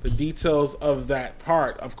 The details of that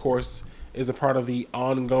part, of course, is a part of the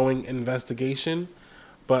ongoing investigation.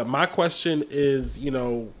 But my question is,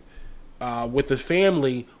 with the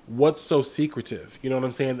family, what's so secretive? You know what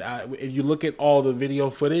I'm saying? If you look at all the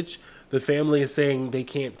video footage, the family is saying they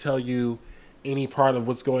can't tell you any part of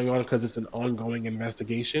what's going on because it's an ongoing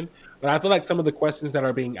investigation. But I feel like some of the questions that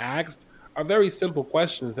are being asked are very simple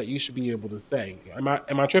questions that you should be able to say. Am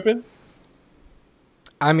I tripping?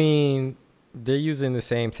 I mean, they're using the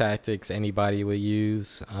same tactics anybody would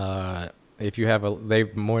use. If you have they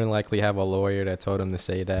more than likely have a lawyer that told them to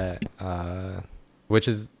say that, which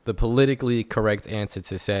is the politically correct answer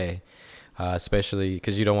to say, especially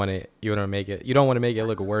because you don't want to make it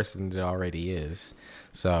look worse than it already is.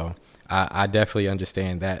 So I definitely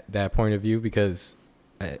understand that point of view because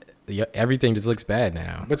everything just looks bad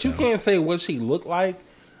now. But you can't say what she looked like.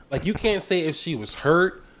 Like you can't say if she was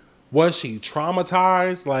hurt. Was she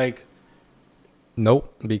traumatized? Like,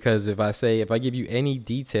 nope. Because if I give you any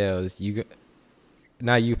details,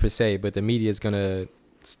 not you per se, but the media is gonna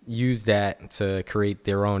use that to create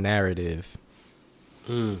their own narrative.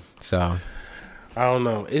 So, I don't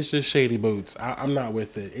know. It's just shady boots. I'm not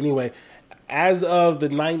with it. Anyway, as of the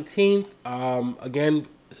 19th, again,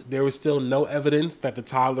 there was still no evidence that the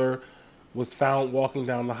toddler was found walking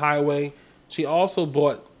down the highway. She also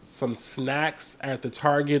bought some snacks at the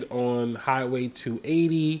Target on Highway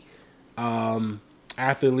 280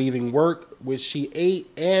 after leaving work, which she ate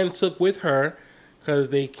and took with her because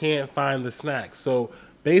they can't find the snacks. So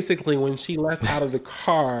basically, when she left out of the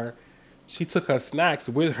car, she took her snacks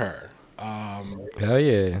with her. Hell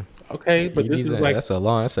yeah. Okay, but this is like that's a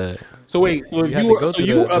long. That's a. So wait, so you were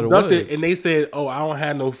abducted the and they said, "Oh, I don't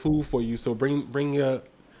have no food for you, so bring your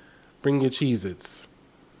Cheez-Its."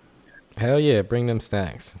 Hell yeah, bring them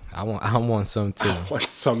snacks. I want some too. I want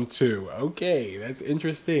some too. Okay, that's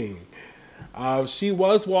interesting. She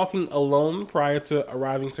was walking alone prior to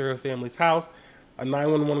arriving to her family's house. A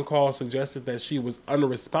 911 call suggested that she was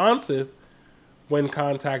unresponsive when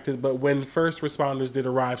contacted, but when first responders did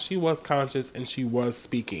arrive, she was conscious and she was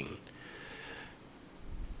speaking.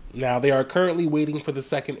 Now, they are currently waiting for the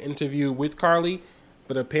second interview with Carlee,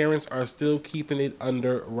 but her parents are still keeping it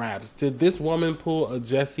under wraps. Did this woman pull a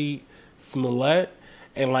Jussie Smollett?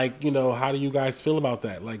 And how do you guys feel about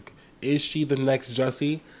that? Like, is she the next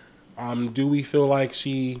Jussie? Do we feel like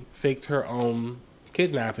she faked her own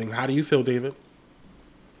kidnapping? How do you feel, David?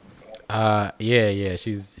 Yeah.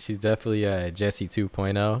 She's definitely Jussie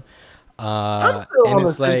 2.0. I'm still on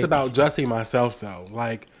the fence about Jussie myself, though.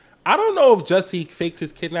 Like, I don't know if Jussie faked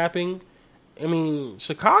his kidnapping. I mean,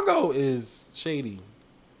 Chicago is shady.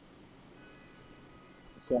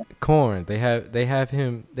 Corn. They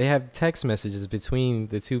have text messages between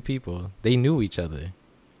the two people. They knew each other.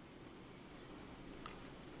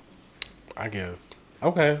 I guess.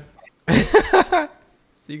 Okay. So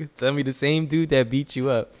you can tell me the same dude that beat you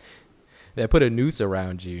up, that put a noose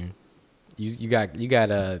around you. You got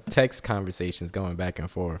text conversations going back and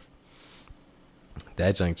forth.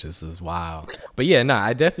 That junk just is wild. But yeah,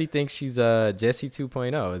 I definitely think she's Jussie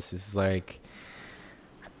 2.0. It's just like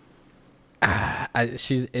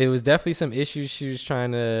it was definitely some issues she was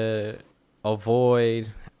trying to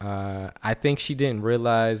avoid. I think she didn't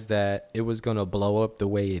realize that it was gonna blow up the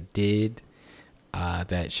way it did.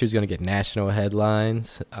 That she was gonna get national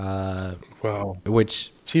headlines.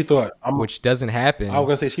 Which she thought, which doesn't happen. I was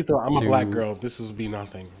gonna say she thought I'm a black girl. This will be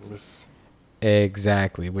nothing.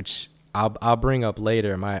 Exactly, which I'll bring up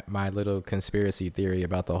later. My little conspiracy theory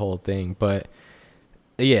about the whole thing, but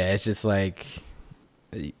yeah, it's just like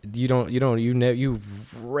you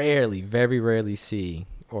rarely, very rarely see,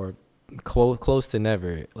 or close to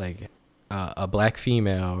never, like a black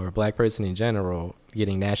female or a black person in general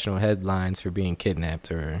getting national headlines for being kidnapped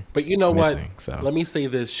or But you know missing, what? So. Let me say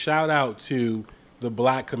this. Shout out to the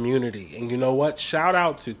black community. And you know what? Shout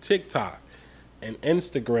out to TikTok and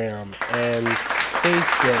Instagram and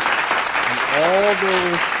Facebook and all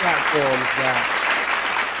those platforms that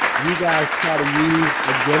you guys try to use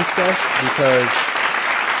against us, because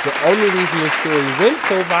the only reason this story went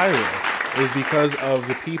so viral is because of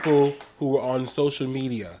the people who were on social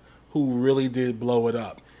media who really did blow it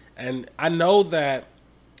up. And I know that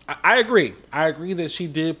I agree. I agree that she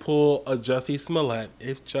did pull a Jussie Smollett.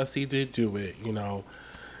 If Jussie did do it,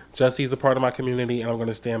 Jussie's a part of my community, and I'm going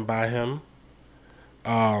to stand by him.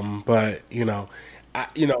 But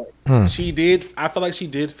she did. I feel like she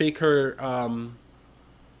did fake her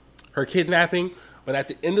kidnapping. But at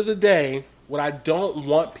the end of the day, what I don't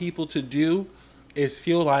want people to do is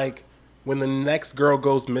feel like when the next girl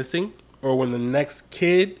goes missing, or when the next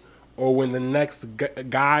kid, or when the next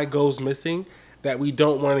guy goes missing, that we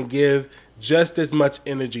don't want to give just as much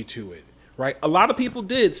energy to it, right? A lot of people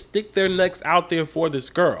did stick their necks out there for this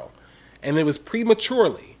girl, and it was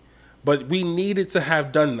prematurely, but we needed to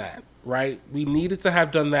have done that, right? We needed to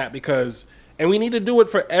have done that and we need to do it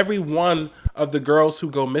for every one of the girls who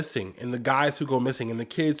go missing, and the guys who go missing, and the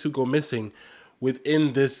kids who go missing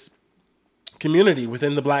within this community,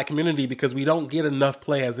 within the black community, because we don't get enough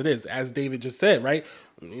play as it is. As David just said, right?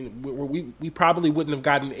 We probably wouldn't have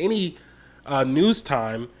gotten any news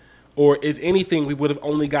time, or if anything, we would have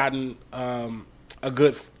only gotten a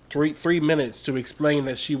good 3 minutes to explain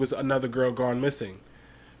that she was another girl gone missing.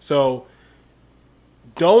 So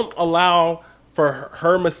don't allow for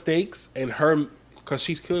her mistakes and her, because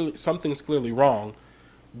something's clearly wrong.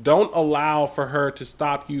 Don't allow for her to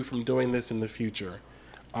stop you from doing this in the future.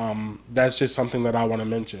 That's just something that I want to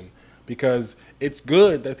mention, because it's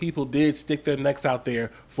good that people did stick their necks out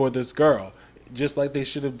there for this girl, just like they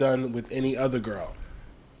should have done with any other girl.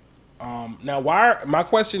 Now, my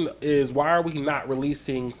question is, why are we not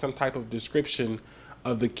releasing some type of description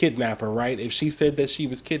of the kidnapper, right? If she said that she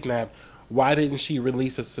was kidnapped, why didn't she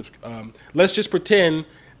release let's just pretend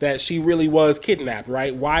that she really was kidnapped,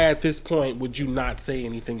 right? Why at this point would you not say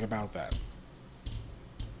anything about that?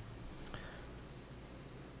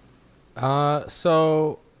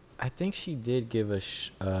 So I think she did give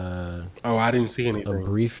I didn't see anything. a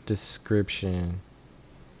brief description.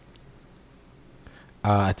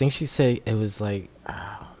 I think she said it was like,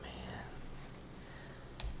 oh man.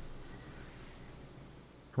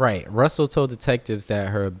 Right. Russell told detectives that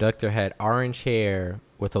her abductor had orange hair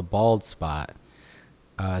with a bald spot.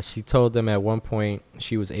 She told them at one point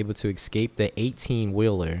she was able to escape the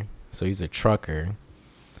 18-wheeler, so he's a trucker,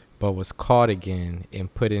 but was caught again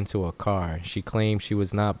and put into a car. She claimed she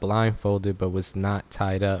was not blindfolded but was not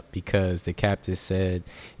tied up because the captors said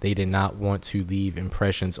they did not want to leave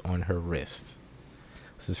impressions on her wrist.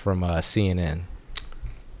 This is from CNN.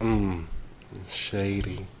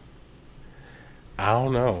 Shady. I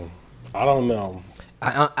don't know. I don't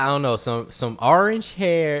know. Some orange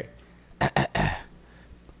hair.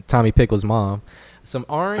 Tommy Pickle's mom. Some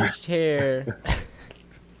orange hair.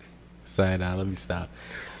 Sorry, now let me stop.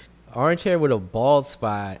 Orange hair with a bald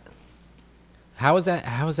spot. How is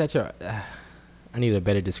that your... I need a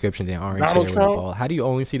better description than orange Donald hair Trump? with a bald. How do you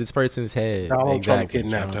only see this person's head? Donald Trump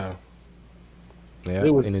kidnapped her. Yeah,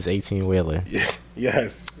 in his 18-wheeler.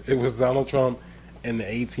 Yes, it was Donald Trump and the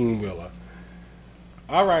 18-wheeler.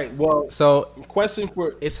 All right, well, so question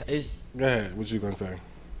for... It's Go ahead, what you going to say?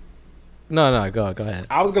 No, go ahead.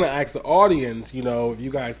 I was going to ask the audience, if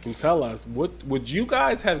you guys can tell us, what would you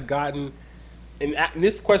guys have gotten... And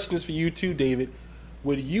this question is for you too, David.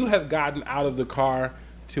 Would you have gotten out of the car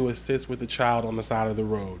to assist with a child on the side of the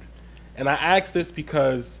road? And I ask this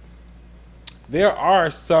because there are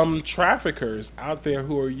some traffickers out there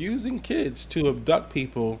who are using kids to abduct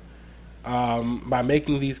people by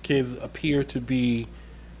making these kids appear to be,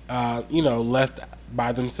 left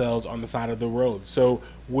by themselves on the side of the road. So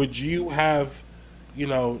would you have,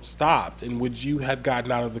 stopped, and would you have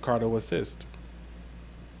gotten out of the car to assist?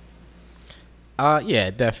 Yeah,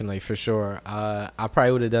 definitely, for sure. I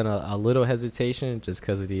probably would have done a little hesitation just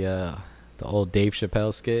because of the old Dave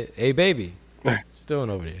Chappelle skit. Hey, baby, what you doing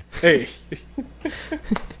over there? Hey.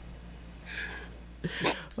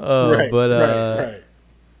 Right.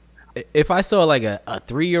 If I saw like a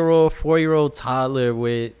 3-year-old, 4-year-old toddler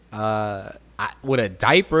with a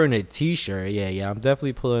diaper and a t-shirt, yeah, I'm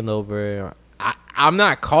definitely pulling over. I'm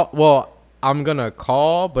not I'm gonna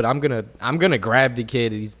call, but I'm gonna grab the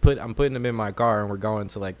kid. I'm putting him in my car, and we're going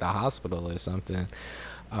to like the hospital or something.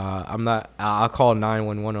 I'll call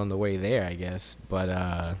 911 on the way there, I guess. But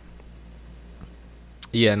I'm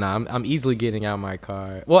easily getting out of my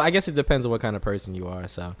car. Well, I guess it depends on what kind of person you are.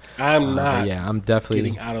 So I'm not. Yeah, I'm definitely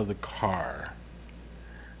getting out of the car.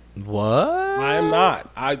 What? I am not.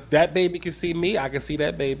 That baby can see me. I can see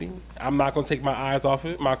that baby. I'm not gonna take my eyes off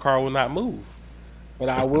it. My car will not move. But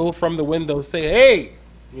I will from the window say, hey,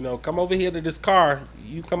 come over here to this car.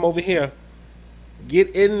 You come over here.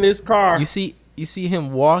 Get in this car. You see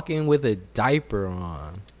him walking with a diaper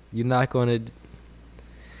on. You're not going to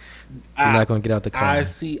get out the car. I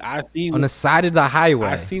see on the side of the highway.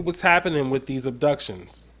 I see what's happening with these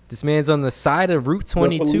abductions. This man's on the side of Route The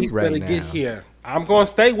 22 police right better now. get here. I'm going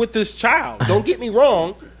to stay with this child. Don't get me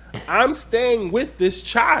wrong. I'm staying with this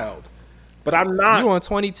child. But I'm not. You on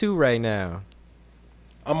 22 right now.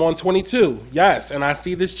 I'm on 22. Yes, and I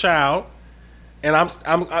see this child, and I'm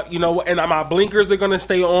you know, and my blinkers are going to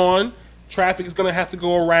stay on. Traffic is going to have to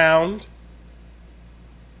go around.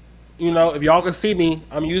 You know, if y'all can see me,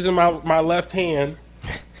 I'm using my left hand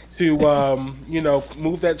to you know,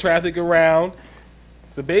 move that traffic around.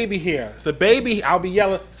 It's a baby here. It's a baby. I'll be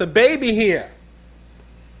yelling, it's a baby here.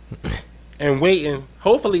 And waiting.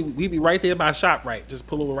 Hopefully, we be right there by ShopRite. Just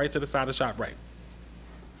pull over right to the side of ShopRite.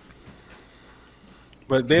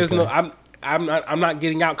 But there's no. I'm not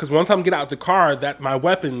getting out because once I'm getting out the car, that my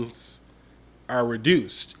weapons are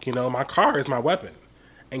reduced. You know, my car is my weapon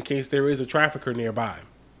in case there is a trafficker nearby.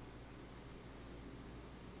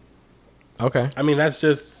 Okay. I mean, that's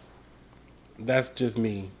just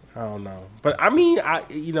me. I don't know, but I mean,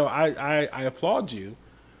 I applaud you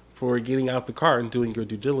for getting out the car and doing your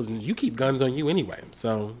due diligence. You keep guns on you anyway,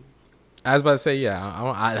 so. I was about to say, yeah.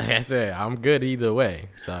 Like I said, I'm good either way.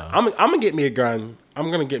 So I'm gonna get me a gun.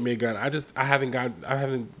 I'm gonna get me a gun. I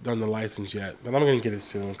haven't done the license yet, but I'm gonna get it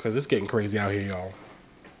soon because it's getting crazy out here, y'all.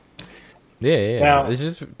 Yeah. Now, it's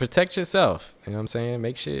just protect yourself. You know what I'm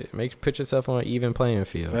saying? Put yourself on an even playing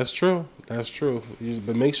field. That's true.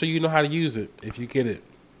 But make sure you know how to use it if you get it.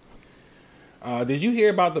 Did you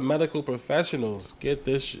hear about the medical professionals? Get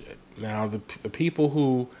this shit. Now, the people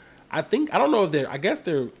who, I don't know if I guess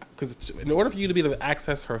they're, because in order for you to be able to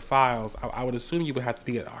access her files, I would assume you would have to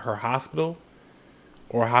be at her hospital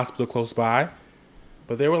or a hospital close by.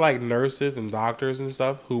 But there were like nurses and doctors and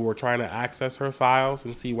stuff who were trying to access her files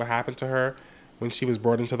and see what happened to her when she was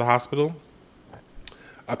brought into the hospital.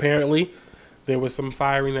 Apparently, there was some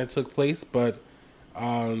firing that took place, but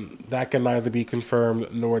that can neither be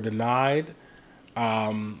confirmed nor denied.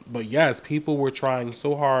 But yes, people were trying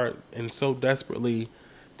so hard and so desperately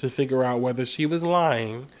to figure out whether she was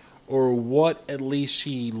lying or what at least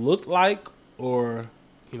she looked like, or,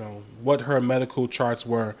 you know, what her medical charts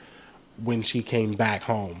were when she came back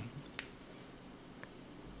home.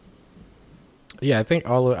 Yeah, I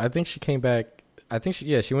think she came back. I think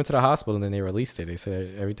she went to the hospital and then they released it. They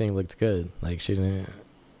said everything looked good. Like she didn't.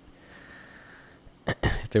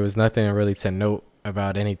 There was nothing really to note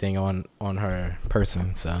about anything on her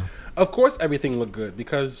person. So of course everything looked good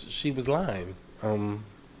because she was lying. And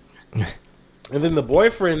then the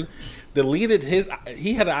boyfriend deleted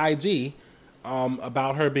he had an IG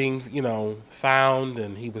about her being, you know, found,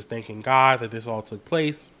 and he was thanking God that this all took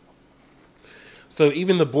place. So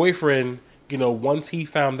even the boyfriend, you know, once he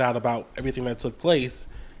found out about everything that took place,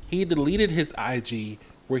 he deleted his IG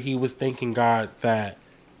where he was thanking God that,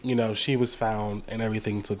 you know, she was found and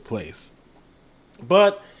everything took place.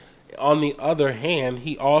 But on the other hand,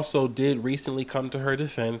 he also did recently come to her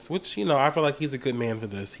defense, which, you know, I feel like he's a good man for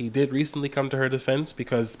this. He did recently come to her defense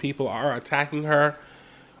because people are attacking her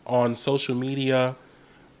on social media,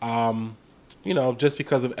 you know, just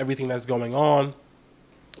because of everything that's going on.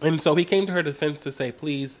 And so he came to her defense to say,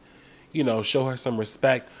 please, you know, show her some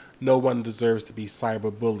respect. No one deserves to be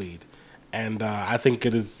cyberbullied. And I think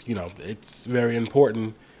it is, you know, it's very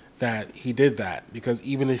important that he did that, because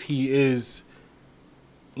even if he is,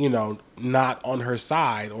 you know, not on her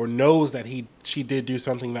side or knows that she did do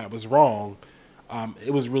something that was wrong,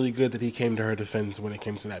 it was really good that he came to her defense when it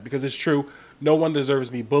came to that, because it's true, no one deserves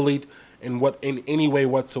to be bullied in any way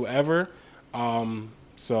whatsoever.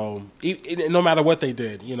 So no matter what they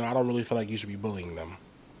did, you know, I don't really feel like you should be bullying them.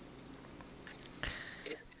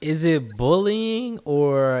 is it bullying,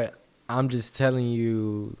 or I'm just telling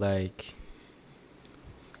you, like,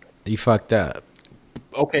 you fucked up?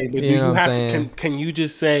 Okay, but do you have to, can you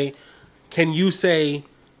just say, can you say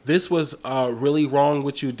this was really wrong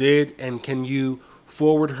what you did, and can you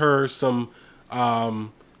forward her some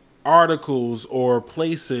articles or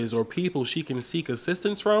places or people she can seek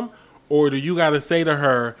assistance from? Or do you got to say to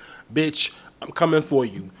her, bitch, I'm coming for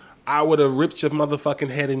you, I would have ripped your motherfucking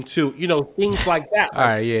head in two, you know, things like that. All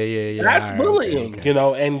right, yeah. That's all bullying, okay. you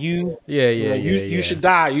know, and you should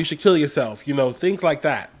die, you should kill yourself, you know, things like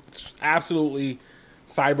that. It's absolutely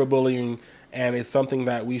cyberbullying, and it's something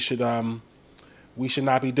that we should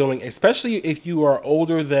not be doing, especially if you are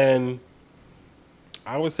older than,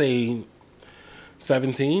 I would say,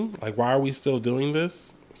 17. Like, why are we still doing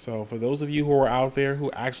this? So for those of you who are out there who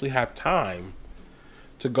actually have time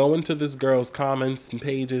to go into this girl's comments and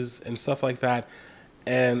pages and stuff like that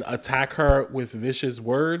and attack her with vicious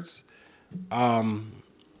words, I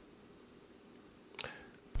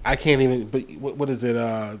can't even, but what is it?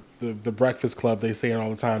 The Breakfast Club, they say it all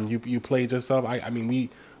the time. You played yourself. I mean,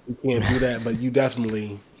 You can't do that, but you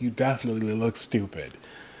definitely look stupid.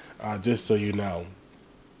 Just so you know.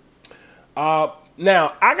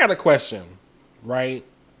 Now I got a question, right?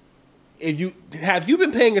 If you have you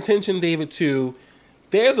been paying attention, David, to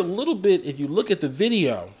there's a little bit if you look at the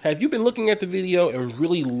video. Have you been looking at the video and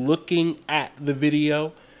really looking at the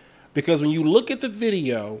video? Because when you look at the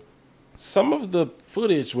video, some of the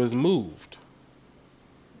footage was moved.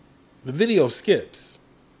 The video skips.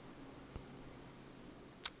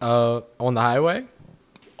 On the highway?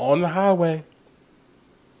 On the highway.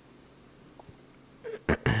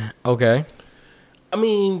 Okay. I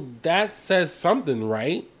mean, that says something,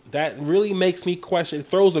 right? That really makes me question. It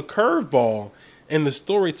throws a curveball in the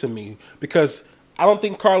story to me because I don't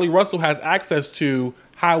think Carlee Russell has access to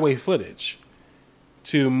highway footage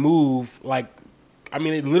to move. Like, I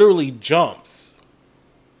mean, it literally jumps.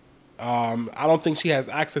 I don't think she has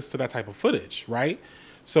access to that type of footage, right?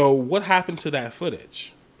 So what happened to that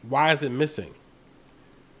footage? Why is it missing?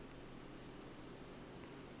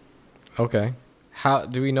 Okay. How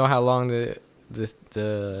do we know how long the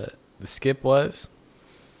skip was?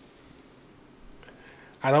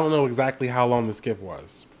 I don't know exactly how long the skip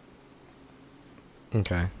was.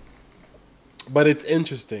 Okay. But it's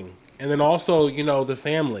interesting. And then also, the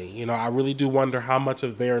family. I really do wonder how much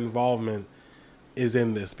of their involvement is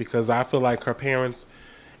in this because I feel like her parents,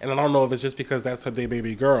 and I don't know if it's just because that's her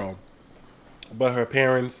baby girl, but her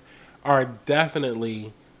parents are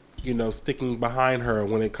definitely, sticking behind her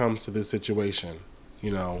when it comes to this situation,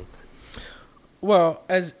 Well,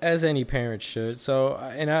 as any parent should. So,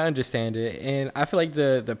 and I understand it, and I feel like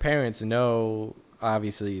the parents know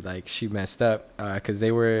obviously like she messed up because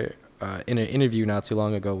they were in an interview not too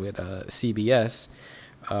long ago with CBS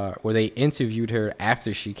where they interviewed her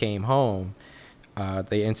after she came home.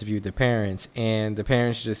 They interviewed the parents, and the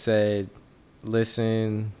parents just said,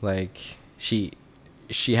 "Listen, like she's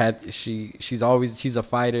a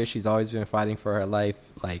fighter. She's always been fighting for her life,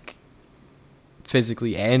 like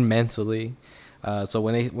physically and mentally." So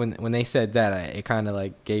when they said that, it kind of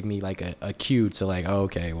like gave me like a cue to like, oh,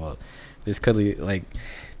 okay, well, this could be like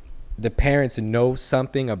the parents know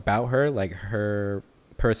something about her, like her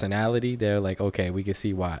personality. They're like, okay, we can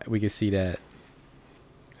see that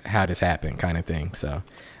how this happened, kind of thing. So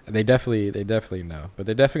they definitely know, but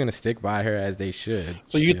they're definitely gonna stick by her as they should.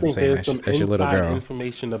 So you think there's some inside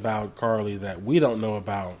information about Carlee that we don't know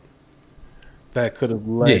about that could have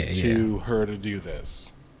led to her to do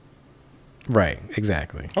this? Right,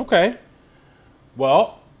 exactly. Okay.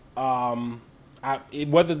 Well,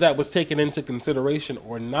 whether that was taken into consideration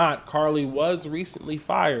or not, Carlee was recently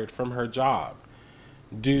fired from her job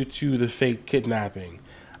due to the fake kidnapping.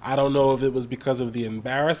 I don't know if it was because of the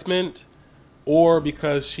embarrassment or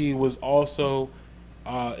because she was also,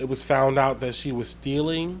 it was found out that she was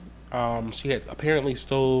stealing. She had apparently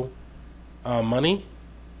stole money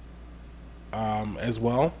as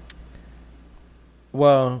well.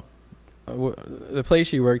 Well, the place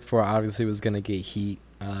she worked for obviously was going to get heat.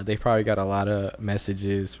 They probably got a lot of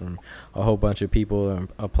messages from a whole bunch of people and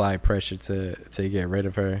applied pressure to get rid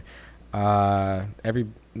of her. Every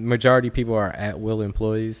majority of people are at will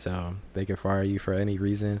employees, so they can fire you for any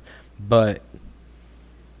reason. But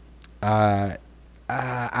I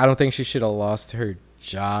don't think she should have lost her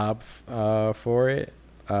job for it.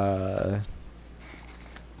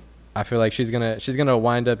 I feel like she's gonna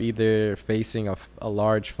wind up either facing a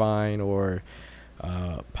large fine or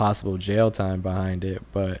possible jail time behind it.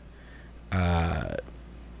 But I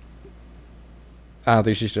don't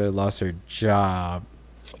think she should have lost her job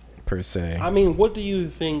per se. I mean, what do you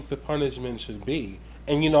think the punishment should be?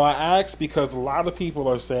 And I ask because a lot of people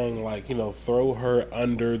are saying like throw her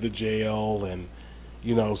under the jail and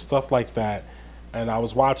stuff like that. And I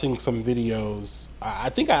was watching some videos. I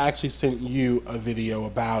think I actually sent you a video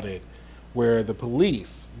about it, where the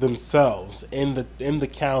police themselves in the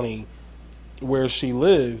county where she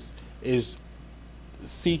lives is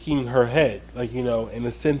seeking her head, like in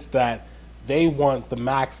the sense that they want the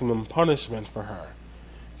maximum punishment for her,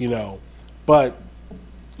 But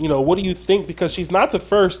what do you think? Because she's not the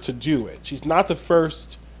first to do it. She's not the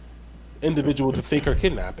first individual to fake her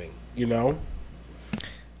kidnapping,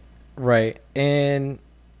 Right. And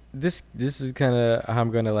this is kind of how I'm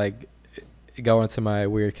going to like go into my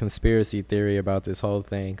weird conspiracy theory about this whole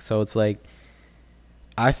thing. So it's like,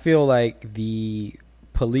 I feel like the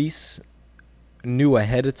police knew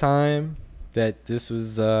ahead of time that this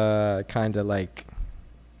was kind of like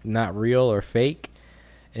not real or fake,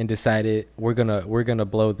 and decided we're gonna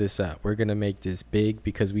blow this up. We're gonna make this big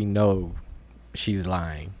because we know she's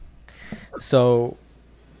lying. So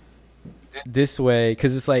this way,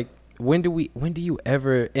 because it's like when do you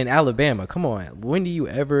ever in Alabama? Come on, when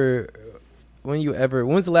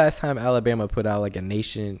when's the last time Alabama put out like a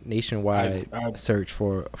nationwide search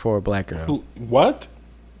for a black girl? What?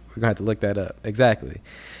 We're gonna have to look that up. Exactly.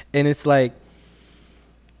 And it's like,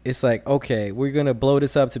 okay, we're gonna blow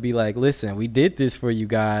this up to be like, listen, we did this for you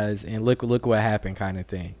guys, and look what happened, kind of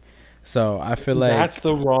thing. So I feel like that's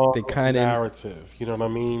the wrong narrative. You know what I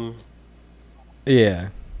mean? Yeah.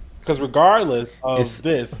 Because regardless of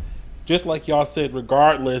this, just like y'all said,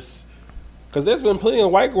 regardless, because there's been plenty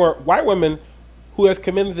of white women who have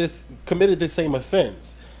committed this same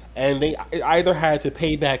offense, and they either had to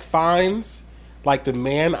pay back fines, like the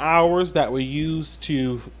man hours that were used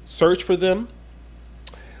to search for them,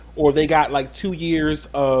 or they got like 2 years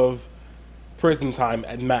of prison time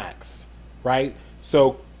at max, right?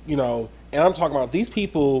 So, you know, and I'm talking about these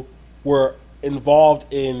people were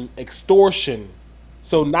involved in extortion.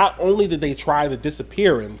 So not only did they try the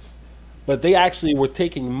disappearance, but they actually were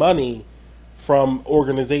taking money from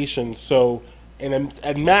organizations. So, and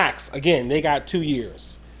at max, again, they got 2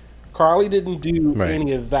 years. Carlee didn't do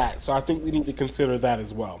any of that. So I think we need to consider that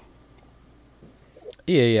as well.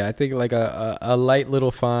 Yeah. I think like a light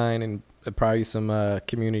little fine and probably some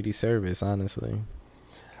community service, honestly.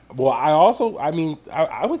 Well,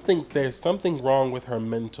 I would think there's something wrong with her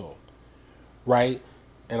mental, right?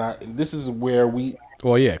 And this is where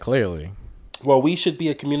well, yeah, clearly. Well, we should be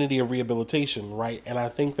a community of rehabilitation, right? And I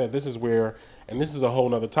think that this is where, and this is a whole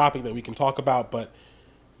nother topic that we can talk about, but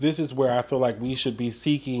this is where I feel like we should be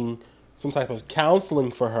seeking some type of counseling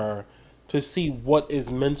for her to see what is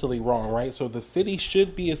mentally wrong, right? So the city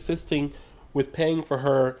should be assisting with paying for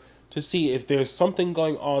her to see if there's something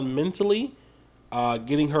going on mentally,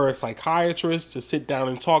 getting her a psychiatrist to sit down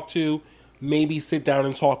and talk to, maybe sit down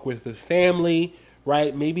and talk with the family,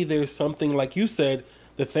 right? Maybe there's something, like you said,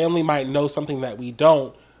 the family might know something that we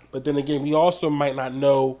don't, but then again, we also might not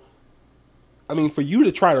know. I mean, for you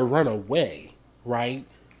to try to run away, right?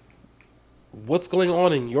 What's going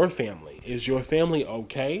on in your family? Is your family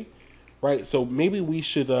okay? Right? So maybe we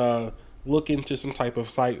should look into some type of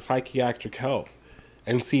psychiatric help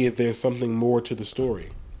and see if there's something more to the story.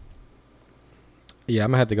 Yeah,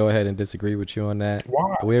 I'm going to have to go ahead and disagree with you on that.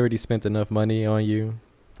 Why? We already spent enough money on you.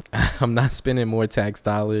 I'm not spending more tax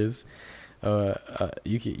dollars.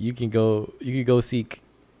 You can go seek.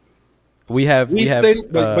 But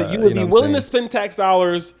you would be willing to spend tax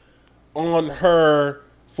dollars on her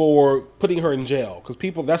for putting her in jail, because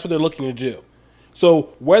that's what they're looking to do.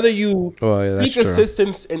 So whether you seek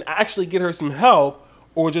assistance and actually get her some help,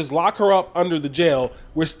 or just lock her up under the jail,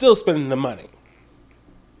 we're still spending the money.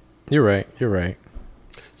 You're right.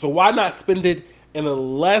 So why not spend it in a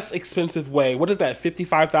less expensive way? What is that,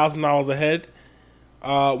 $55,000 a head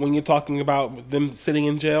when you're talking about them sitting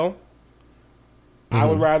in jail? Mm-hmm. I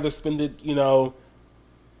would rather spend it,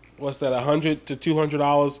 what's that, $100 to $200,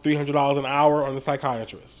 $300 an hour on the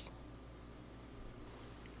psychiatrist.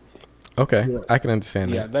 Okay, yeah. I can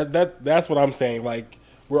understand that. Yeah, that's what I'm saying. Like,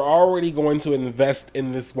 we're already going to invest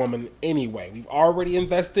in this woman anyway. We've already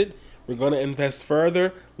invested. We're going to invest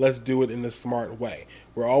further. Let's do it in the smart way.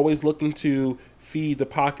 We're always looking to feed the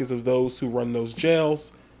pockets of those who run those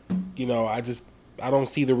jails. I don't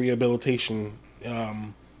see the rehabilitation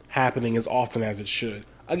happening as often as it should.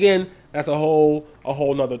 Again, that's a whole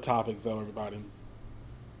nother topic, though, everybody.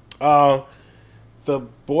 The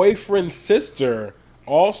boyfriend's sister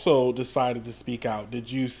also decided to speak out.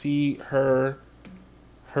 Did you see her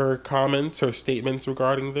comments, her statements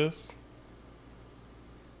regarding this?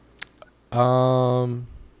 I'm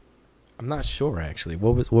not sure, actually.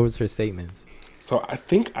 What was her statements? So I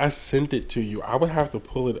think I sent it to you. I would have to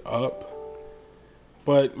pull it up.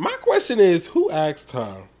 But my question is, who asked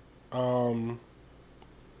her? All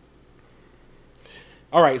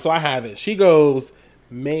right, so I have it. She goes,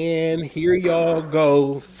 "Man, here y'all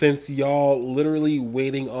go, since y'all literally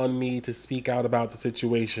waiting on me to speak out about the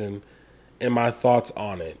situation and my thoughts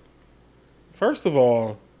on it. First of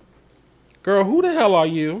all, girl, who the hell are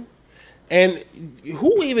you? And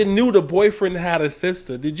who even knew the boyfriend had a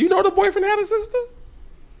sister? Did you know the boyfriend had a sister?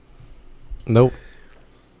 Nope.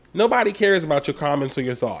 Nobody cares about your comments or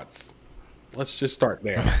your thoughts. Let's just start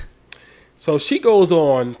there." So she goes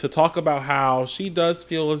on to talk about how she does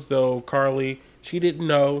feel as though Carlee, she didn't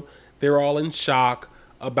know. They're all in shock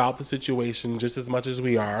about the situation just as much as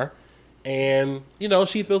we are. And,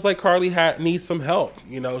 she feels like Carlee needs some help.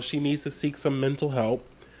 She needs to seek some mental help.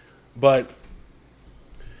 But,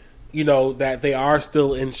 that they are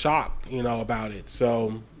still in shock, about it.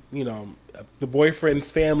 So, the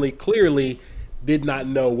boyfriend's family clearly did not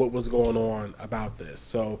know what was going on about this.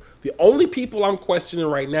 So the only people I'm questioning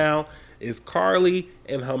right now is Carlee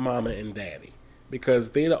and her mama and daddy,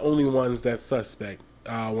 because they're the only ones that suspect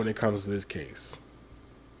when it comes to this case.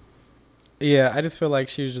 Yeah, I just feel like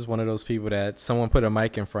she was just one of those people that someone put a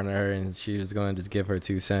mic in front of her and she was going to just give her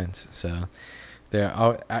 2 cents. So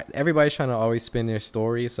everybody's trying to always spin their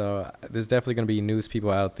story. So there's definitely going to be news people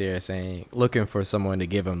out there looking for someone to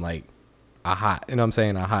give them like a hot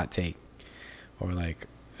take, or like,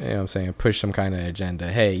 push some kind of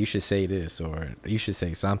agenda. Hey, you should say this, or you should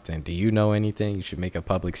say something. Do you know anything? You should make a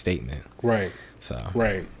public statement. Right.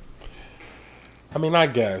 Right. I mean, I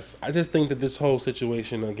guess. I just think that this whole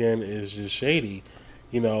situation, again, is just shady.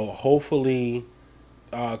 Hopefully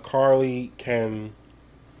Carlee can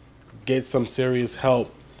get some serious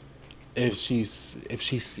help if she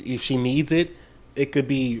needs it. It could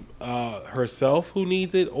be herself who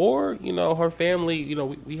needs it, or, her family.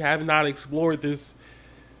 We have not explored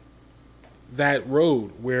that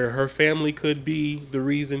road where her family could be the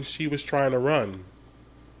reason she was trying to run.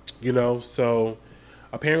 So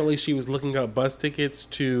apparently she was looking up bus tickets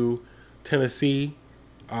to Tennessee.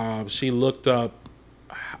 She looked up,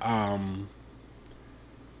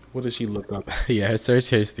 what did she look up? Yeah, her search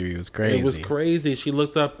history was crazy. It was crazy. She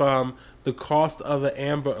looked up the cost of an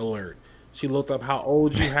Amber Alert. She looked up how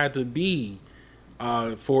old you had to be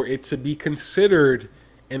for it to be considered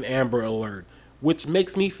an Amber Alert, which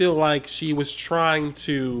makes me feel like she was trying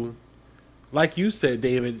to, like you said,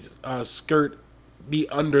 David, be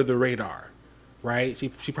under the radar. Right?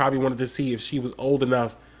 She probably wanted to see if she was old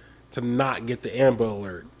enough to not get the Amber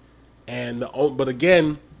Alert. But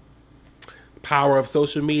again, power of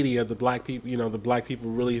social media, the black people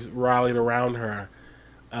really rallied around her,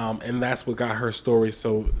 and that's what got her story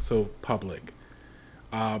so public.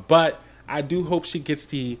 But I do hope she gets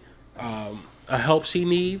the help she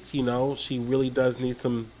needs. She really does need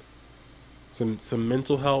some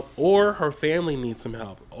mental help, or her family needs some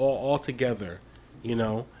help, all together.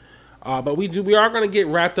 But we are going to get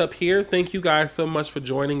wrapped up here. Thank you guys so much for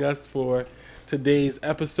joining us for today's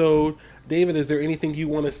episode. David, is there anything you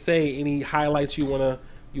want to say? Any highlights you want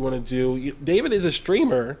to do? David is a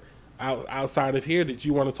streamer outside of here. Did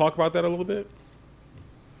you want to talk about that a little bit?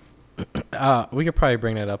 We could probably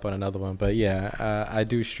bring that up on another one. But yeah, I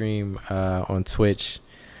do stream on Twitch.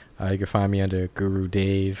 You can find me under Guru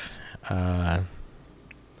Dave.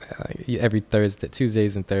 Every Thursday,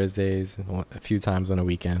 Tuesdays and Thursdays, a few times on a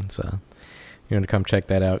weekend. So you want to come check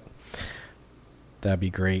that out, that'd be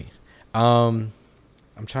great. I'm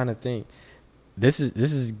trying to think. This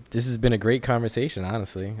has been a great conversation.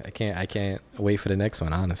 Honestly, I can't wait for the next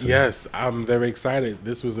one. Honestly, yes, I'm very excited.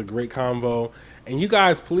 This was a great convo, and you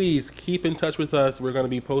guys, please keep in touch with us. We're going to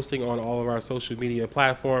be posting on all of our social media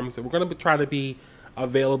platforms, and we're going to try to be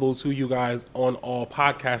available to you guys on all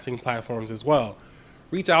podcasting platforms as well.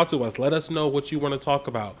 Reach out to us. Let us know what you want to talk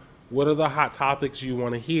about. What are the hot topics you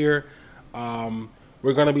want to hear?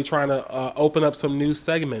 We're going to be trying to open up some new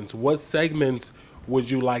segments. What segments would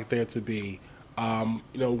you like there to be?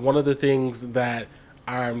 One of the things that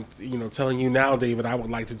I'm, telling you now, David, I would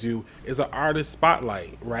like to do is an artist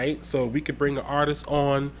spotlight, right? So we could bring an artist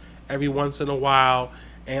on every once in a while.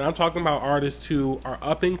 And I'm talking about artists who are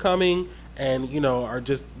up and coming and, are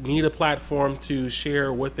just need a platform to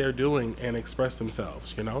share what they're doing and express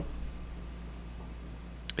themselves,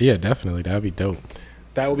 Yeah, definitely. That would be dope.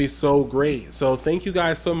 That would be so great. So thank you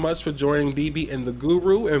guys so much for joining BB and the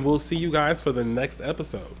Guru, and we'll see you guys for the next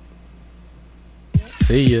episode.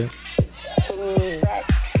 See ya.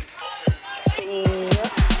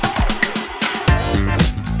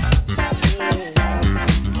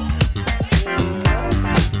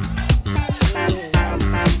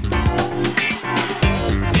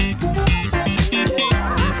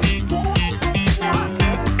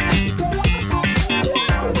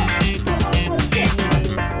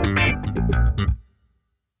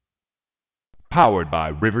 Powered by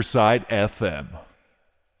Riverside FM.